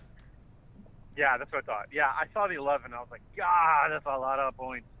 points. Yeah, that's what I thought. Yeah, I saw the 11. I was like, God, that's a lot of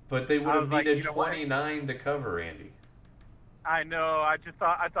points. But they would I have was like, needed you know what? 29 to cover, Andy. I know. I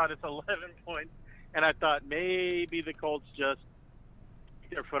thought it's 11 points, and I thought maybe the Colts just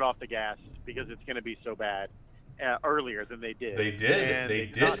get their foot off the gas because it's going to be so bad earlier than they did. They did. And They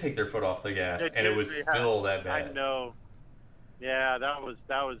did take their foot off the gas, and it was still that bad. I know. Yeah, that was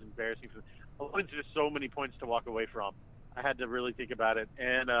embarrassing. I wanted just so many points to walk away from. I had to really think about it,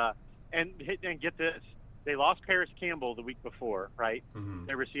 and get this. They lost Paris Campbell the week before, right? Mm-hmm.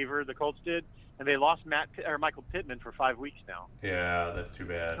 Their receiver, the Colts did, and they lost Michael Pittman for 5 weeks now. Yeah, that's too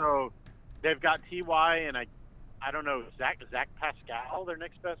bad. So they've got Ty and I don't know, Zach Pascal, their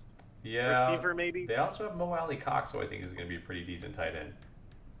next best receiver, maybe. They also have Mo Alley Cox, who I think is going to be a pretty decent tight end.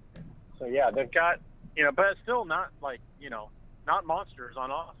 So yeah, they've got but still not not monsters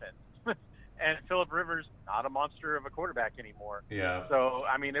on offense. And Phillip Rivers, not a monster of a quarterback anymore. Yeah. So,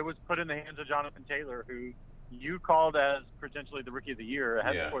 I mean, it was put in the hands of Jonathan Taylor, who you called as potentially the Rookie of the Year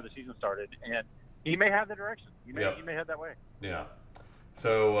before the season started. And he may have the direction. He may head that way. Yeah.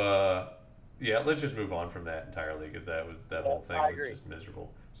 So, let's just move on from that entirely because that whole thing was just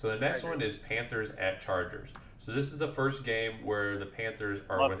miserable. So the next one is Panthers at Chargers. So this is the first game where the Panthers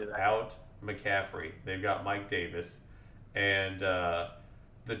are without McCaffrey. They've got Mike Davis. And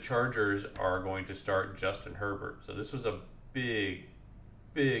the Chargers are going to start Justin Herbert. So this was a big,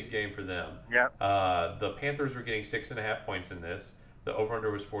 big game for them. Yeah. The Panthers were getting 6.5 points in this. The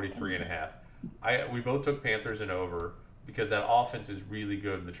over/under was 43.5. We both took Panthers and over. because that offense is really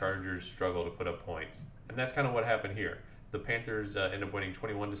good and the Chargers struggle to put up points. And that's kind of what happened here. The Panthers ended up winning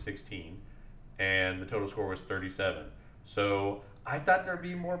 21-16, and the total score was 37. So I thought there'd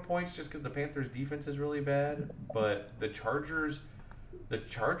be more points just because the Panthers' defense is really bad, but the Chargers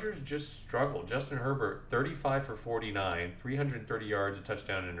just struggled. Justin Herbert, 35 for 49, 330 yards, a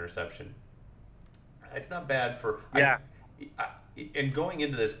touchdown, and interception. It's not bad for. Yeah. And going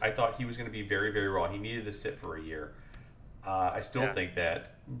into this, I thought he was going to be very, very raw. He needed to sit for a year. I still think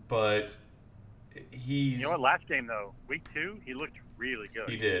that, but he's. You know what? Last game though, week 2, he looked really good.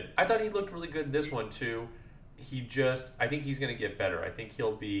 He did. I thought he looked really good in this one too. I think he's going to get better. I think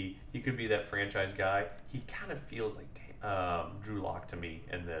he could be that franchise guy. He kind of feels like Drew Lock to me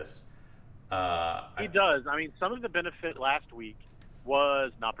in this. He does. I mean, some of the benefit last week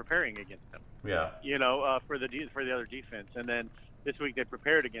was not preparing against him. Yeah. For the other defense, and then this week they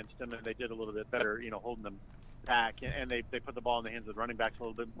prepared against him and they did a little bit better. Holding them back, and they put the ball in the hands of the running backs a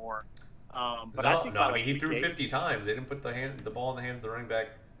little bit more. But I think he threw 50 times. They didn't put the ball in the hands of the running back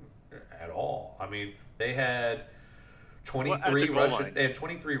at all. I mean, they had 23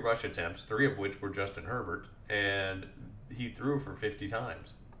 rush attempts, 3 of which were Justin Herbert, and he threw for 50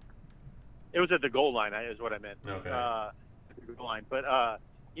 times. It was at the goal line, is what I meant. Okay. At the goal line, but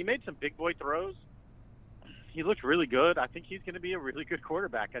he made some big boy throws. He looked really good. I think he's going to be a really good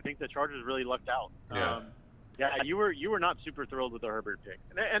quarterback. I think the Chargers really lucked out. Yeah. You were not super thrilled with the Herbert pick,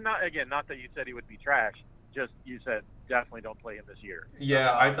 and not that you said he would be trash. Just you said definitely don't play him this year.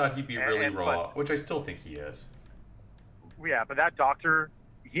 Yeah, I thought he'd be really raw, which I still think he is. Yeah, but that doctor,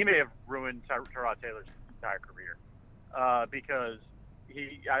 he may have ruined Tyrod Taylor's entire career because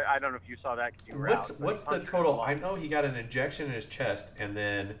I don't know if you saw that because you were out. What's the total? I know he got an injection in his chest and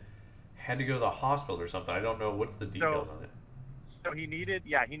then had to go to the hospital or something. I don't know what's the details on it. So he needed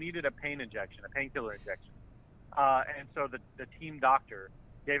a painkiller injection. And so the team doctor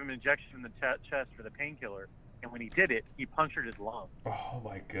gave him an injection in the chest for the painkiller, and when he did it, he punctured his lung. Oh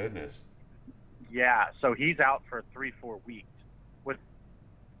my goodness. Yeah, so he's out for 3-4 weeks.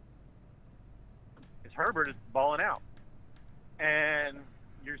 Herbert is balling out. And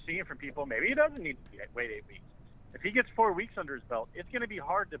you're seeing from people, maybe he doesn't need to wait 8 weeks. If he gets 4 weeks under his belt, it's going to be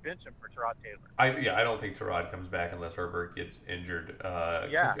hard to bench him for Tyrod Taylor. I don't think Tyrod comes back unless Herbert gets injured.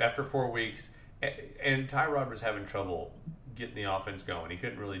 'Cause after 4 weeks, and Tyrod was having trouble getting the offense going. He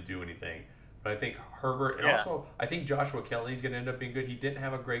couldn't really do anything. But I think Herbert, and also I think Joshua Kelly's going to end up being good. He didn't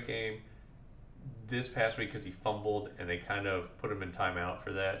have a great game this past week because he fumbled, and they kind of put him in timeout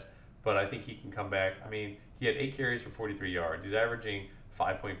for that. But I think he can come back. I mean, he had 8 carries for 43 yards. He's averaging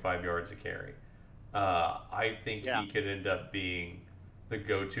 5.5 yards a carry. I think he could end up being the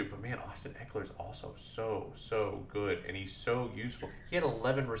go-to. But, man, Austin Eckler's also so good, and he's so useful. He had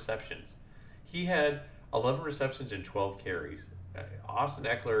 11 receptions. He had 11 receptions and 12 carries. Austin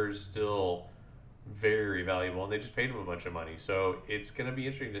Eckler is still very valuable, and they just paid him a bunch of money. So it's going to be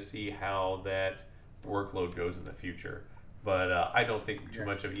interesting to see how that workload goes in the future. But I don't think too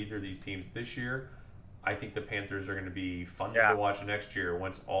much of either of these teams this year. I think the Panthers are going to be fun to watch next year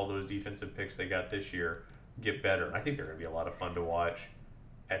once all those defensive picks they got this year get better. I think they're going to be a lot of fun to watch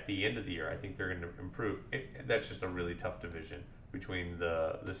at the end of the year. I think they're going to improve. That's just a really tough division between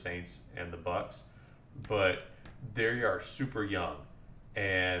the Saints and the Bucks. But they are super young.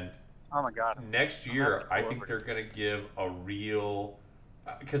 And oh my God, next year, I think they're going to give a real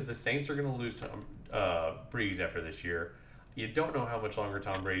 – because the Saints are going to lose to Breeze after this year. You don't know how much longer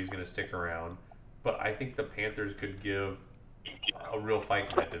Tom Brady's going to stick around, but I think the Panthers could give a real fight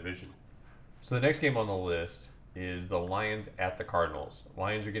in that division. So the next game on the list is the Lions at the Cardinals.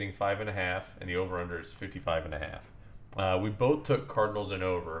 Lions are getting 5.5, and the over/under is 55.5. We both took Cardinals and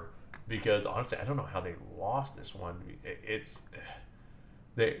over because, honestly, I don't know how they lost this one.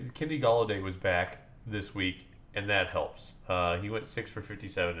 Kenny Golladay was back this week, and that helps. He went 6 for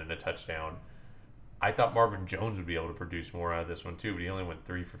 57 and a touchdown. I thought Marvin Jones would be able to produce more out of this one too, but he only went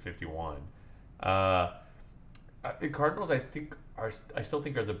 3 for 51. The Cardinals, I still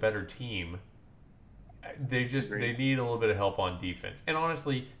think are the better team. They need a little bit of help on defense. And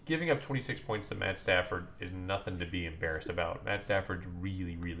honestly, giving up 26 points to Matt Stafford is nothing to be embarrassed about. Matt Stafford's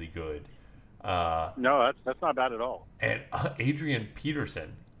really, really good. No, that's not bad at all. And Adrian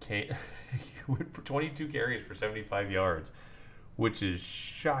Peterson went for 22 carries for 75 yards, which is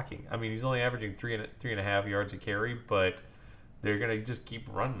shocking. I mean, he's only averaging 3.5 yards a carry, but they're going to just keep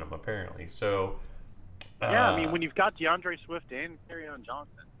running him, apparently. So, I mean, when you've got DeAndre Swift and Kerryon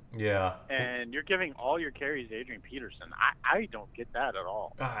Johnson, and you're giving all your carries to Adrian Peterson, I don't get that at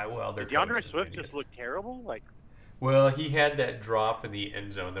all. Well, DeAndre Swift just looked terrible. Well, he had that drop in the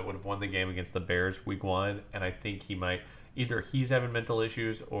end zone that would have won the game against the Bears week 1, and I think he might either he's having mental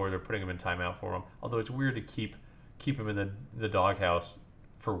issues or they're putting him in timeout for him. Although it's weird to keep him in the doghouse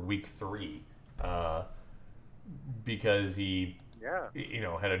for week 3 because he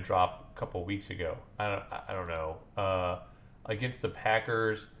had a drop a couple weeks ago. I don't know. Against the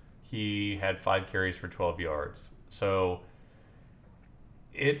Packers, he had 5 carries for 12 yards. So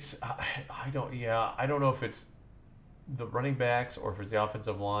I don't know if it's the running backs or if it's the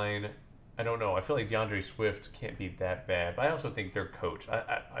offensive line. I don't know. I feel like DeAndre Swift can't be that bad, but I also think their coach.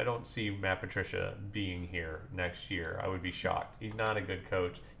 I don't see Matt Patricia being here next year. I would be shocked. He's not a good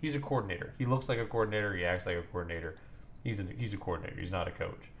coach. He's a coordinator. He looks like a coordinator. He acts like a coordinator. He's a coordinator. He's not a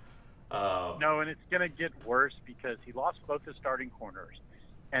coach. No, and it's going to get worse because he lost both his starting corners,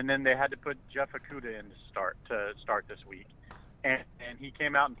 and then they had to put Jeff Okudah in to start this week, and he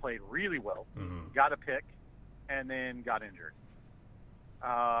came out and played really well, got a pick, and then got injured.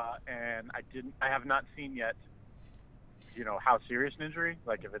 And I have not seen yet, how serious an injury,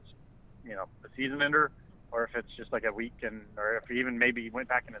 like if it's, a season ender, or if it's just like a week, or if he even maybe went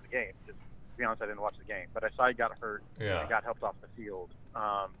back into the game. Just to be honest, I didn't watch the game, but I saw he got hurt and got helped off the field.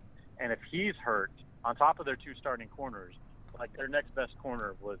 And if he's hurt, on top of their 2 starting corners, like their next best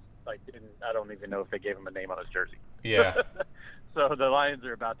corner was like, I don't even know if they gave him a name on his jersey. Yeah. So the Lions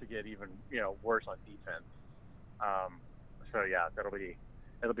are about to get even, worse on defense. So yeah,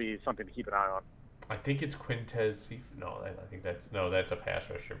 it'll be something to keep an eye on. I think it's Quintez. No, I think that's a pass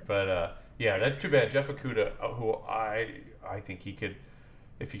rusher. But that's too bad. Jeff Okudah, who I think he could,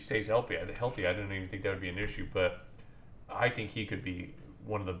 if he stays healthy. I didn't even think that would be an issue, but I think he could be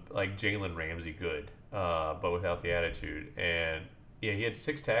one of the like Jalen Ramsey good, but without the attitude. And yeah, he had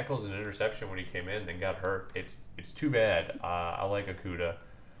 6 tackles and an interception when he came in, then got hurt. It's too bad. I like Okudah.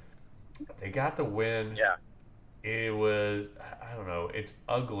 They got the win. Yeah. It was, I don't know, it's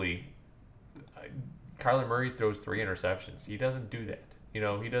ugly. Kyler Murray throws 3 interceptions. He doesn't do that.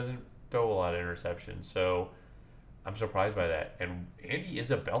 He doesn't throw a lot of interceptions. So I'm surprised by that. And Andy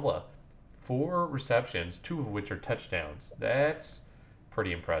Isabella, 4 receptions, 2 of which are touchdowns. That's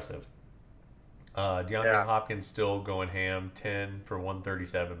pretty impressive. DeAndre Hopkins still going ham, 10 for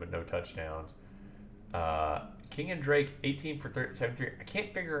 137, but no touchdowns. King and Drake, 18 for 73. I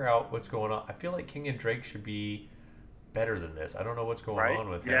can't figure out what's going on. I feel like King and Drake should be better than this. I don't know what's going on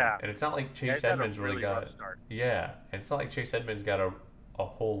with him. And it's not like Chase Edmonds really got it. Yeah, and it's not like Chase Edmonds got a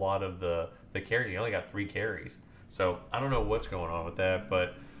whole lot of the carries. He only got 3 carries. So I don't know what's going on with that,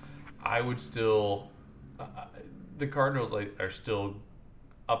 but I would still the Cardinals are still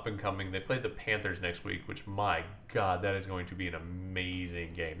up and coming. They play the Panthers next week, which, my God, that is going to be an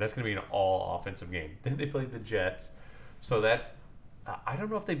amazing game. That's going to be an all offensive game. Then they play the Jets. So that's, I don't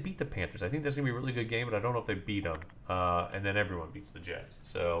know if they beat the Panthers. I think that's going to be a really good game, but I don't know if they beat them. And then everyone beats the Jets.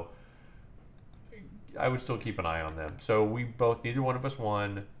 So I would still keep an eye on them. So neither one of us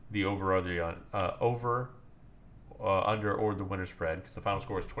won the over, under, or the winner spread, because the final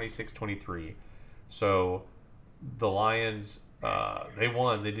score is 26-23. So the Lions, they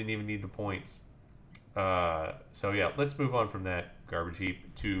won. They didn't even need the points. So yeah, let's move on from that garbage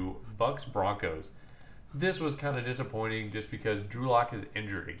heap to Bucks Broncos. This was kind of disappointing just because Drew Lock is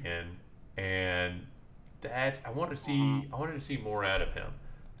injured again, and I wanted to see more out of him.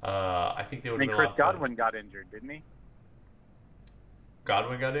 I think they would. Chris Godwin got injured, didn't he?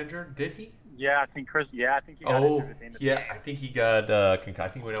 Godwin got injured? Did he? Yeah, I think Chris. Yeah, I think he got injured at the end of the game. I think he got. I think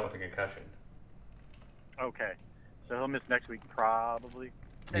he went out with a concussion. Okay, so he'll miss next week probably.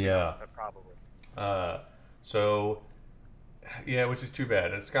 Probably. So, yeah, which is too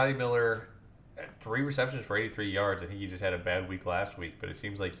bad. And Scotty Miller, 3 receptions for 83 yards. I think he just had a bad week last week, but it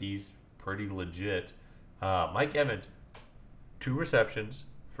seems like he's pretty legit. Mike Evans, 2 receptions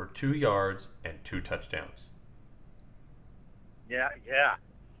for 2 yards and 2 touchdowns. Yeah,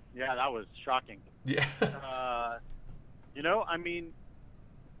 that was shocking. Yeah.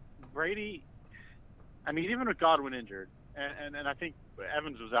 Brady, even with Godwin injured, and I think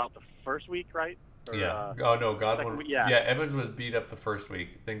Evans was out the first week, right? Or, no, Godwin. Evans was beat up the first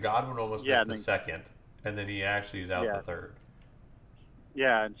week. Then Godwin almost missed the second, and then he actually is out the third.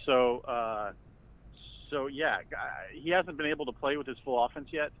 Yeah, and so he hasn't been able to play with his full offense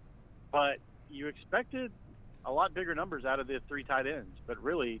yet, but you expected a lot bigger numbers out of the 3 tight ends, but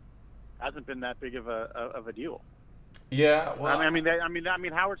really hasn't been that big of a deal. Yeah, well,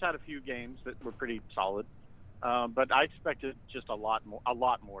 Howard's had a few games that were pretty solid, but I expected just a lot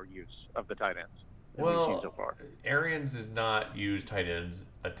more use of the tight ends. that we've seen so far. Arians has not used tight ends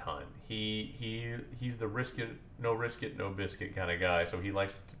a ton. He's the risk it, no biscuit kind of guy. So he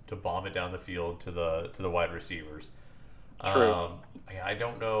likes to bomb it down the field to the wide receivers. True. I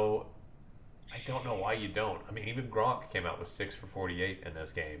don't know. I don't know why you don't. I mean, even Gronk came out with 6 for 48 in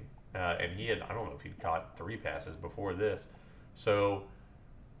this game, and he had, I don't know if he'd caught 3 passes before this. So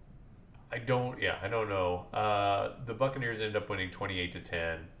I don't know. The Buccaneers end up winning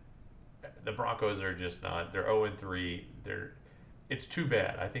 28-10. The Broncos are just not. They're 0-3. It's too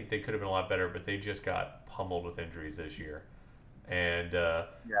bad. I think they could have been a lot better, but they just got pummeled with injuries this year. And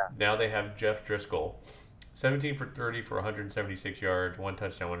now they have Jeff Driscoll, 17 for 30 for 176 yards, 1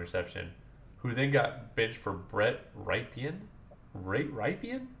 touchdown, 1 interception, who then got benched for Brett Rypien?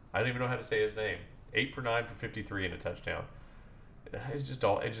 Rypien? I don't even know how to say his name. 8 for 9 for 53 and a touchdown. It's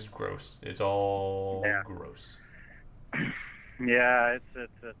just gross. It's all gross. Yeah,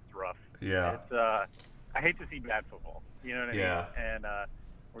 it's rough. Yeah. It's I hate to see bad football. You know what I mean? And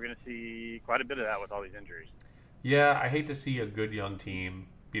we're going to see quite a bit of that with all these injuries. Yeah, I hate to see a good young team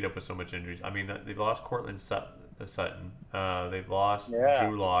beat up with so much injuries. I mean, they've lost Cortland Sutton. They've lost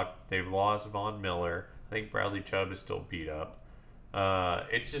Drew Lock. They've lost Von Miller. I think Bradley Chubb is still beat up.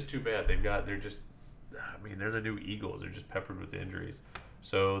 It's just too bad. They're the new Eagles. They're just peppered with injuries.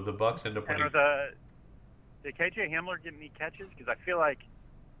 So the Bucs end up winning. Did KJ Hamler get any catches? Because I feel like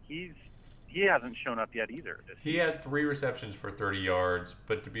he hasn't shown up yet either. He had 3 receptions for 30 yards,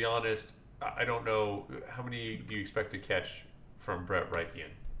 but to be honest, I don't know how many do you expect to catch from Brett Rypien.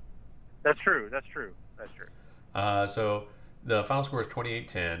 That's true. So the final score is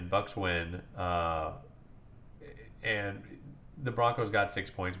 28-10. Bucs win, and the Broncos got 6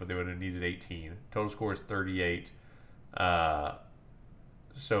 points, but they would have needed 18. Total score is 38.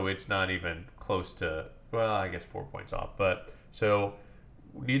 So it's not even close to. Well, I guess 4 points off. But so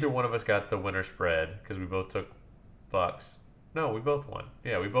neither one of us got the winner spread because we both took Bucs. No, we both won.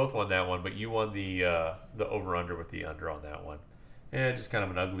 Yeah, we both won that one, but you won the over-under with the under on that one. Yeah, just kind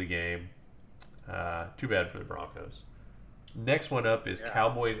of an ugly game. Too bad for the Broncos. Next one up is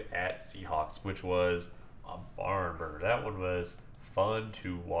Cowboys at Seahawks, which was a barn burner. That one was fun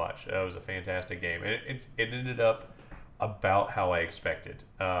to watch. That was a fantastic game. And it ended up about how I expected.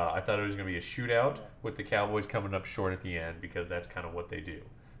 I thought it was going to be a shootout with the Cowboys coming up short at the end because that's kind of what they do.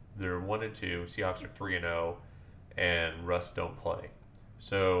 They're 1-2. Seahawks are 3-0. And Russ don't play.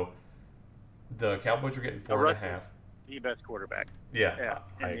 So the Cowboys are getting 4.5. The best quarterback. Yeah,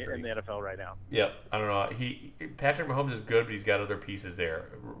 I agree. In the NFL right now. Yep. I don't know. Patrick Mahomes is good, but he's got other pieces there.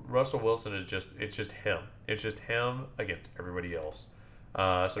 Russell Wilson is just him. It's just him against everybody else.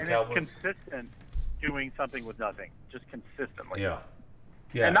 So Cowboys it's consistent doing something with nothing, just consistently. Yeah.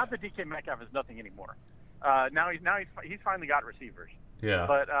 And not that DK Metcalf is nothing anymore. Now he's finally got receivers. Yeah.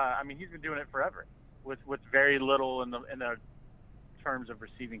 But he's been doing it forever with very little in the terms of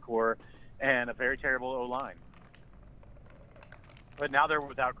receiving core and a very terrible O-line. But now they're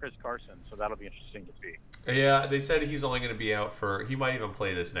without Chris Carson, so that'll be interesting to see. Yeah, they said he's only going to be out he might even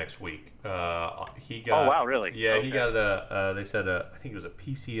play this next week. He got. Oh wow, really? Yeah, okay. He got they said I think it was a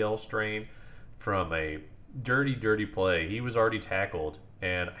PCL strain from a dirty play. He was already tackled,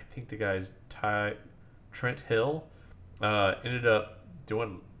 and I think the guy's Trent Hill ended up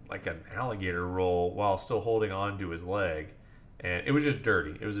doing like an alligator roll while still holding on to his leg, and it was just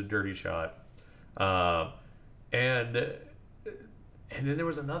dirty. It was a dirty shot, and then there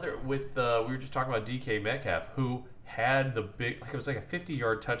was another with we were just talking about DK Metcalf, who had the big, like it was like a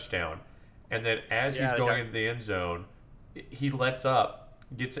 50-yard touchdown, and then as he's going into the end zone, he lets up,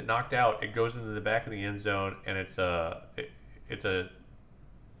 gets it knocked out, it goes into the back of the end zone, and it's a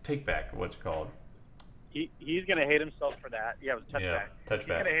take back. What's it called? He's going to hate himself for that. Yeah, it was touchback. Yeah, touchback. He's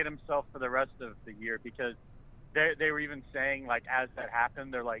going to hate himself for the rest of the year because they were even saying, like, as that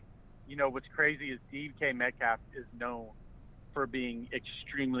happened, they're like, what's crazy is DK Metcalf is known for being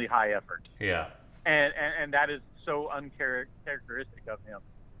extremely high effort. Yeah. And that is so uncharacteristic of him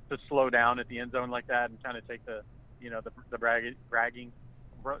to slow down at the end zone like that and kind of take the bragging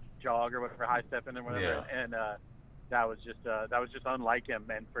jog or whatever, high step in and whatever. Yeah. And that was just unlike him.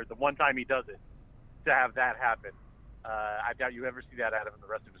 And for the one time he does it, to have that happen, I doubt you ever see that out of him the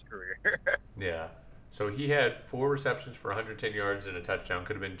rest of his career. Yeah. So he had 4 receptions for 110 yards and a touchdown,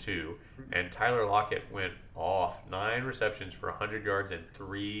 could have been 2. And Tyler Lockett went off, 9 receptions for 100 yards and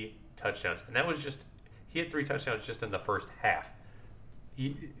 3 touchdowns. And that was he had 3 touchdowns just in the first half.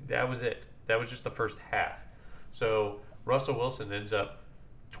 That was it. That was just the first half. So Russell Wilson ends up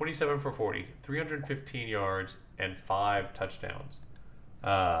 27 for 40, 315 yards, and 5 touchdowns.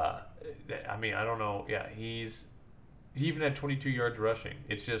 I don't know. Yeah, he even had 22 yards rushing.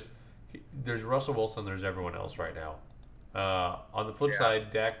 It's just there's Russell Wilson, there's everyone else right now. On the flip side,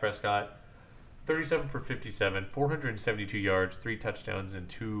 Dak Prescott, 37 for 57, 472 yards, 3 touchdowns, and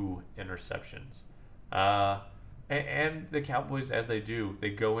 2 interceptions. And the Cowboys, as they do, they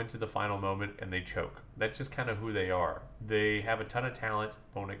go into the final moment and they choke. That's just kind of who they are. They have a ton of talent,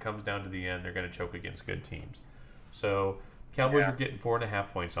 but when it comes down to the end, they're going to choke against good teams. So Cowboys are getting 4.5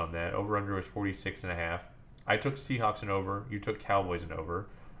 points on that. Over-under was 46.5. I took Seahawks and over. You took Cowboys and over.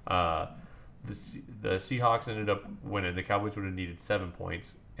 The Seahawks ended up winning. The Cowboys would have needed 7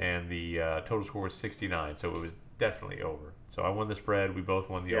 points, and the total score was 69, so it was definitely over. So I won the spread. We both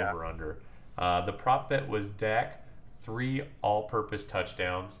won the over-under. The prop bet was Dak, 3 all-purpose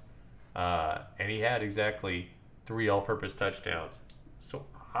touchdowns, and he had exactly 3 all-purpose touchdowns. So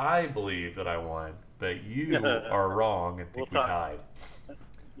I believe that I won, but you are wrong and think we tied.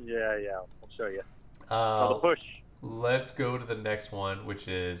 Yeah, we'll show you. The push. Let's go to the next one, which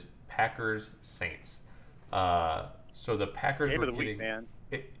is Packers-Saints. So the Packers game were of the week, man.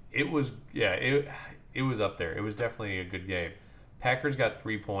 It was up there. It was definitely a good game. Packers got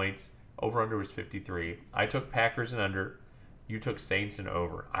 3 points. Over-under was 53. I took Packers and under. You took Saints and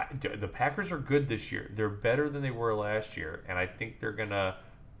over. The Packers are good this year. They're better than they were last year, and I think they're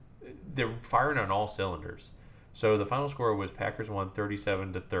firing on all cylinders. So the final score was Packers won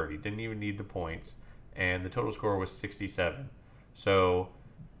 37-30. Didn't even need the points, and the total score was 67. So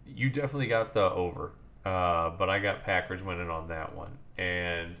you definitely got the over, but I got Packers winning on that one.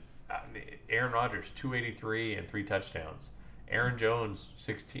 And Aaron Rodgers, 283 and 3 touchdowns. Aaron Jones,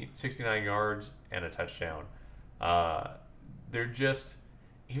 69 yards and a touchdown. They're just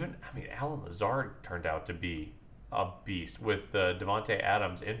Allen Lazard turned out to be a beast with Devontae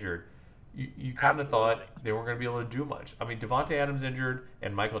Adams injured. You kind of thought they weren't going to be able to do much. I mean, Devontae Adams injured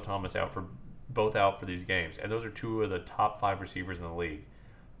and Michael Thomas out for these games, and those are 2 of the top 5 receivers in the league.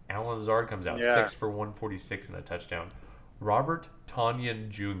 Allen Lazard comes out 6 for 146 and a touchdown. Robert Tonyan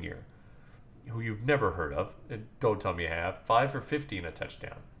Jr., who you've never heard of, and don't tell me you have, 5 for 50 and a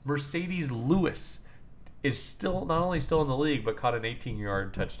touchdown. Mercedes Lewis is still not only still in the league, but caught an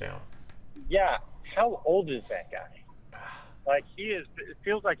 18-yard touchdown. Yeah, how old is that guy? Like it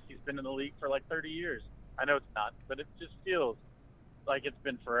feels like he's been in the league for like 30 years. I know it's not, but it just feels like it's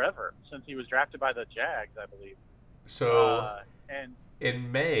been forever since he was drafted by the Jags, I believe. So, and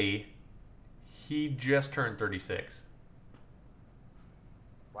in May, he just turned 36.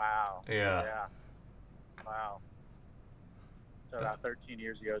 Wow. Yeah. Wow. So about 13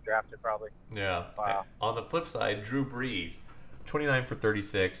 years ago, drafted probably. Yeah. Wow. On the flip side, Drew Brees, 29 for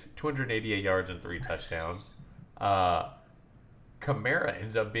 36, 288 yards and 3 touchdowns. Kamara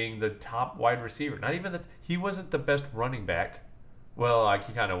ends up being the top wide receiver. He wasn't the best running back. Well,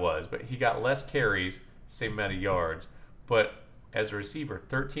 he kind of was, but he got less carries, same amount of yards. But as a receiver,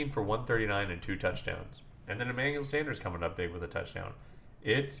 13 for 139 and 2 touchdowns. And then Emmanuel Sanders coming up big with a touchdown.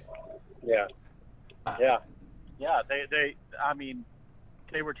 It's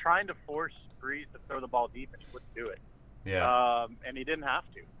They were trying to force Brees to throw the ball deep, and he wouldn't do it. Yeah. And he didn't have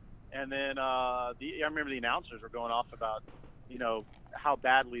to. And then I remember the announcers were going off about, how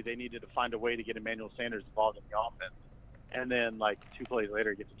badly they needed to find a way to get Emmanuel Sanders involved in the offense. And then, 2 plays later,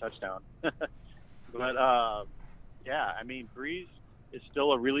 he gets a touchdown. But Brees is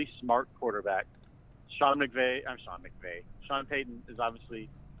still a really smart quarterback. Sean Payton is obviously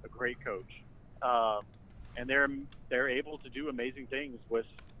a great coach, and they're able to do amazing things with.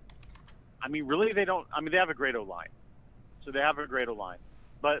 Really, they don't. They have a great O-line, so they have a great O-line,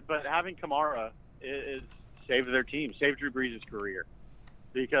 but having Kamara is saved their team, saved Drew Brees' career,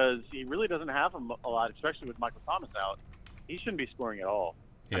 because he really doesn't have a lot, especially with Michael Thomas out. He shouldn't be scoring at all.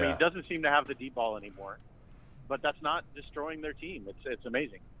 Yeah. He doesn't seem to have the deep ball anymore, but that's not destroying their team. It's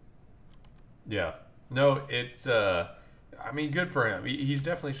amazing. Yeah. No, it's good for him. He's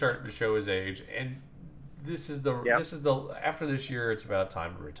definitely starting to show his age, and this is the after this year, it's about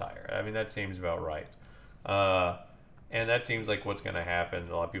time to retire. That seems about right, and that seems like what's going to happen.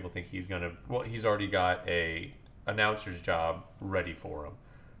 A lot of people think he's already got a announcer's job ready for him,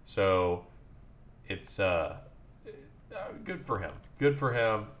 so it's good for him. Good for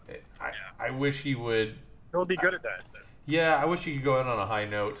him. I wish he would. He'll be good at that. Yeah, I wish he could go out on a high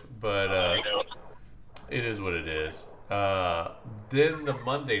note, but. It is what it is. Then the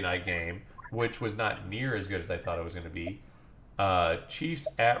Monday night game, which was not near as good as I thought it was going to be. Chiefs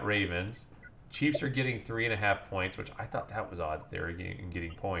at Ravens. Chiefs are getting 3.5 points, which I thought that was odd that they were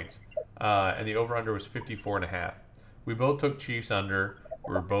getting points. And the over-under was 54.5. We both took Chiefs under.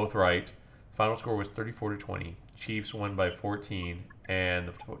 We were both right. Final score was 34-20. Chiefs won by 14, and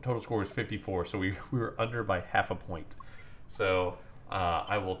the total score was 54. So we were under by half a point. So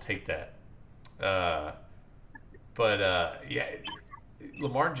I will take that. Yeah,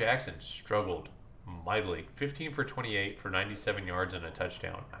 Lamar Jackson struggled mightily. 15 for 28 for 97 yards and a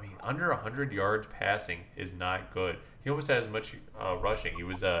touchdown. I mean, under 100 yards passing is not good. He almost had as much rushing. He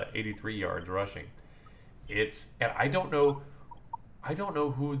was 83 yards rushing. And I don't know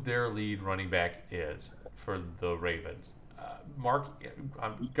who their lead running back is for the Ravens.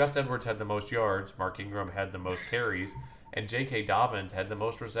 Gus Edwards had the most yards. Mark Ingram had the most carries, and J.K. Dobbins had the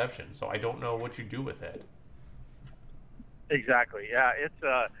most receptions. So I don't know what you do with it. Exactly. Yeah,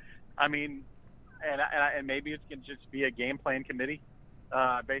 it's. I mean, and maybe it's going to just be a game plan committee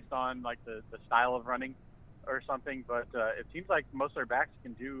based on like the style of running or something. But it seems like most of their backs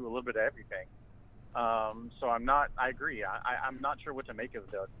can do a little bit of everything. So I agree. I'm not sure what to make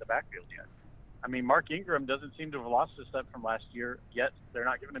of the backfield yet. I mean, Mark Ingram doesn't seem to have lost a step from last year, yet they're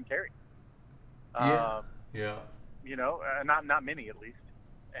not giving him carry. Yeah. You know, not many at least.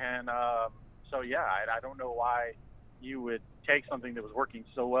 And so, yeah, I don't know why you would take something that was working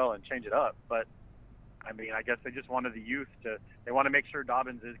so well and change it up. But, I mean, I guess they just wanted the youth they want to make sure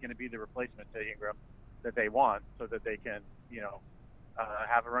Dobbins is going to be the replacement to Ingram that they want so that they can,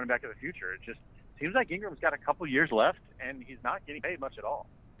 have a running back of the future. It just seems like Ingram's got a couple years left, and he's not getting paid much at all.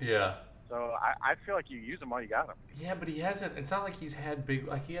 Yeah. So I feel like you use him while you got him. Yeah, but he hasn't. It's not like he's had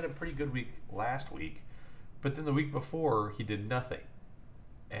he had a pretty good week last week, but then the week before he did nothing.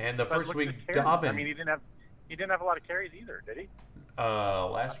 And the first week, Dobbins. I mean, he didn't have a lot of carries either, did he?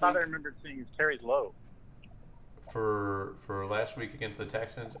 Last week. I thought I remembered seeing his carries low. For last week against the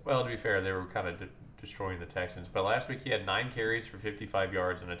Texans, well, to be fair, they were kind of destroying the Texans. But last week he had 9 carries for 55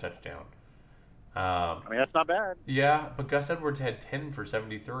 yards and a touchdown. I mean, that's not bad. Yeah, but Gus Edwards had 10 for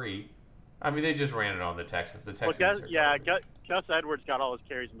 73. I mean, they just ran it on the Texans. The Texans. Well, Gus Edwards got all his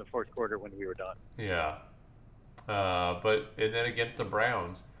carries in the fourth quarter when we were done. Yeah. And then against the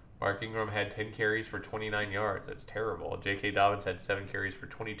Browns, Mark Ingram had 10 carries for 29 yards. That's terrible. J.K. Dobbins had 7 carries for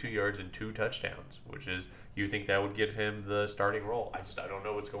 22 yards and 2 touchdowns, which is, you think that would give him the starting role. I don't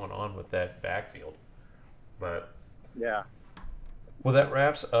know what's going on with that backfield. But yeah. Well, that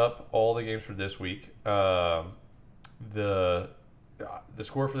wraps up all the games for this week. The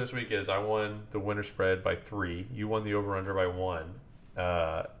score for this week is I won the winner spread by 3. You won the over-under by 1.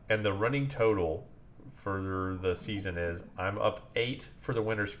 And the running total for the season is I'm up 8 for the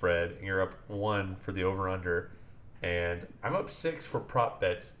winner spread, and you're up 1 for the over-under. And I'm up 6 for prop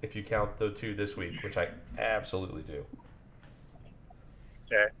bets if you count the 2 this week, which I absolutely do.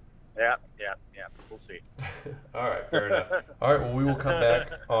 Okay. Yeah. We'll see. All right, fair enough. All right, well, we will come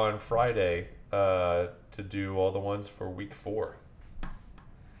back on Friday to do all the ones for week 4.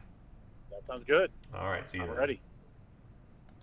 That sounds good. All right, see you then. Ready.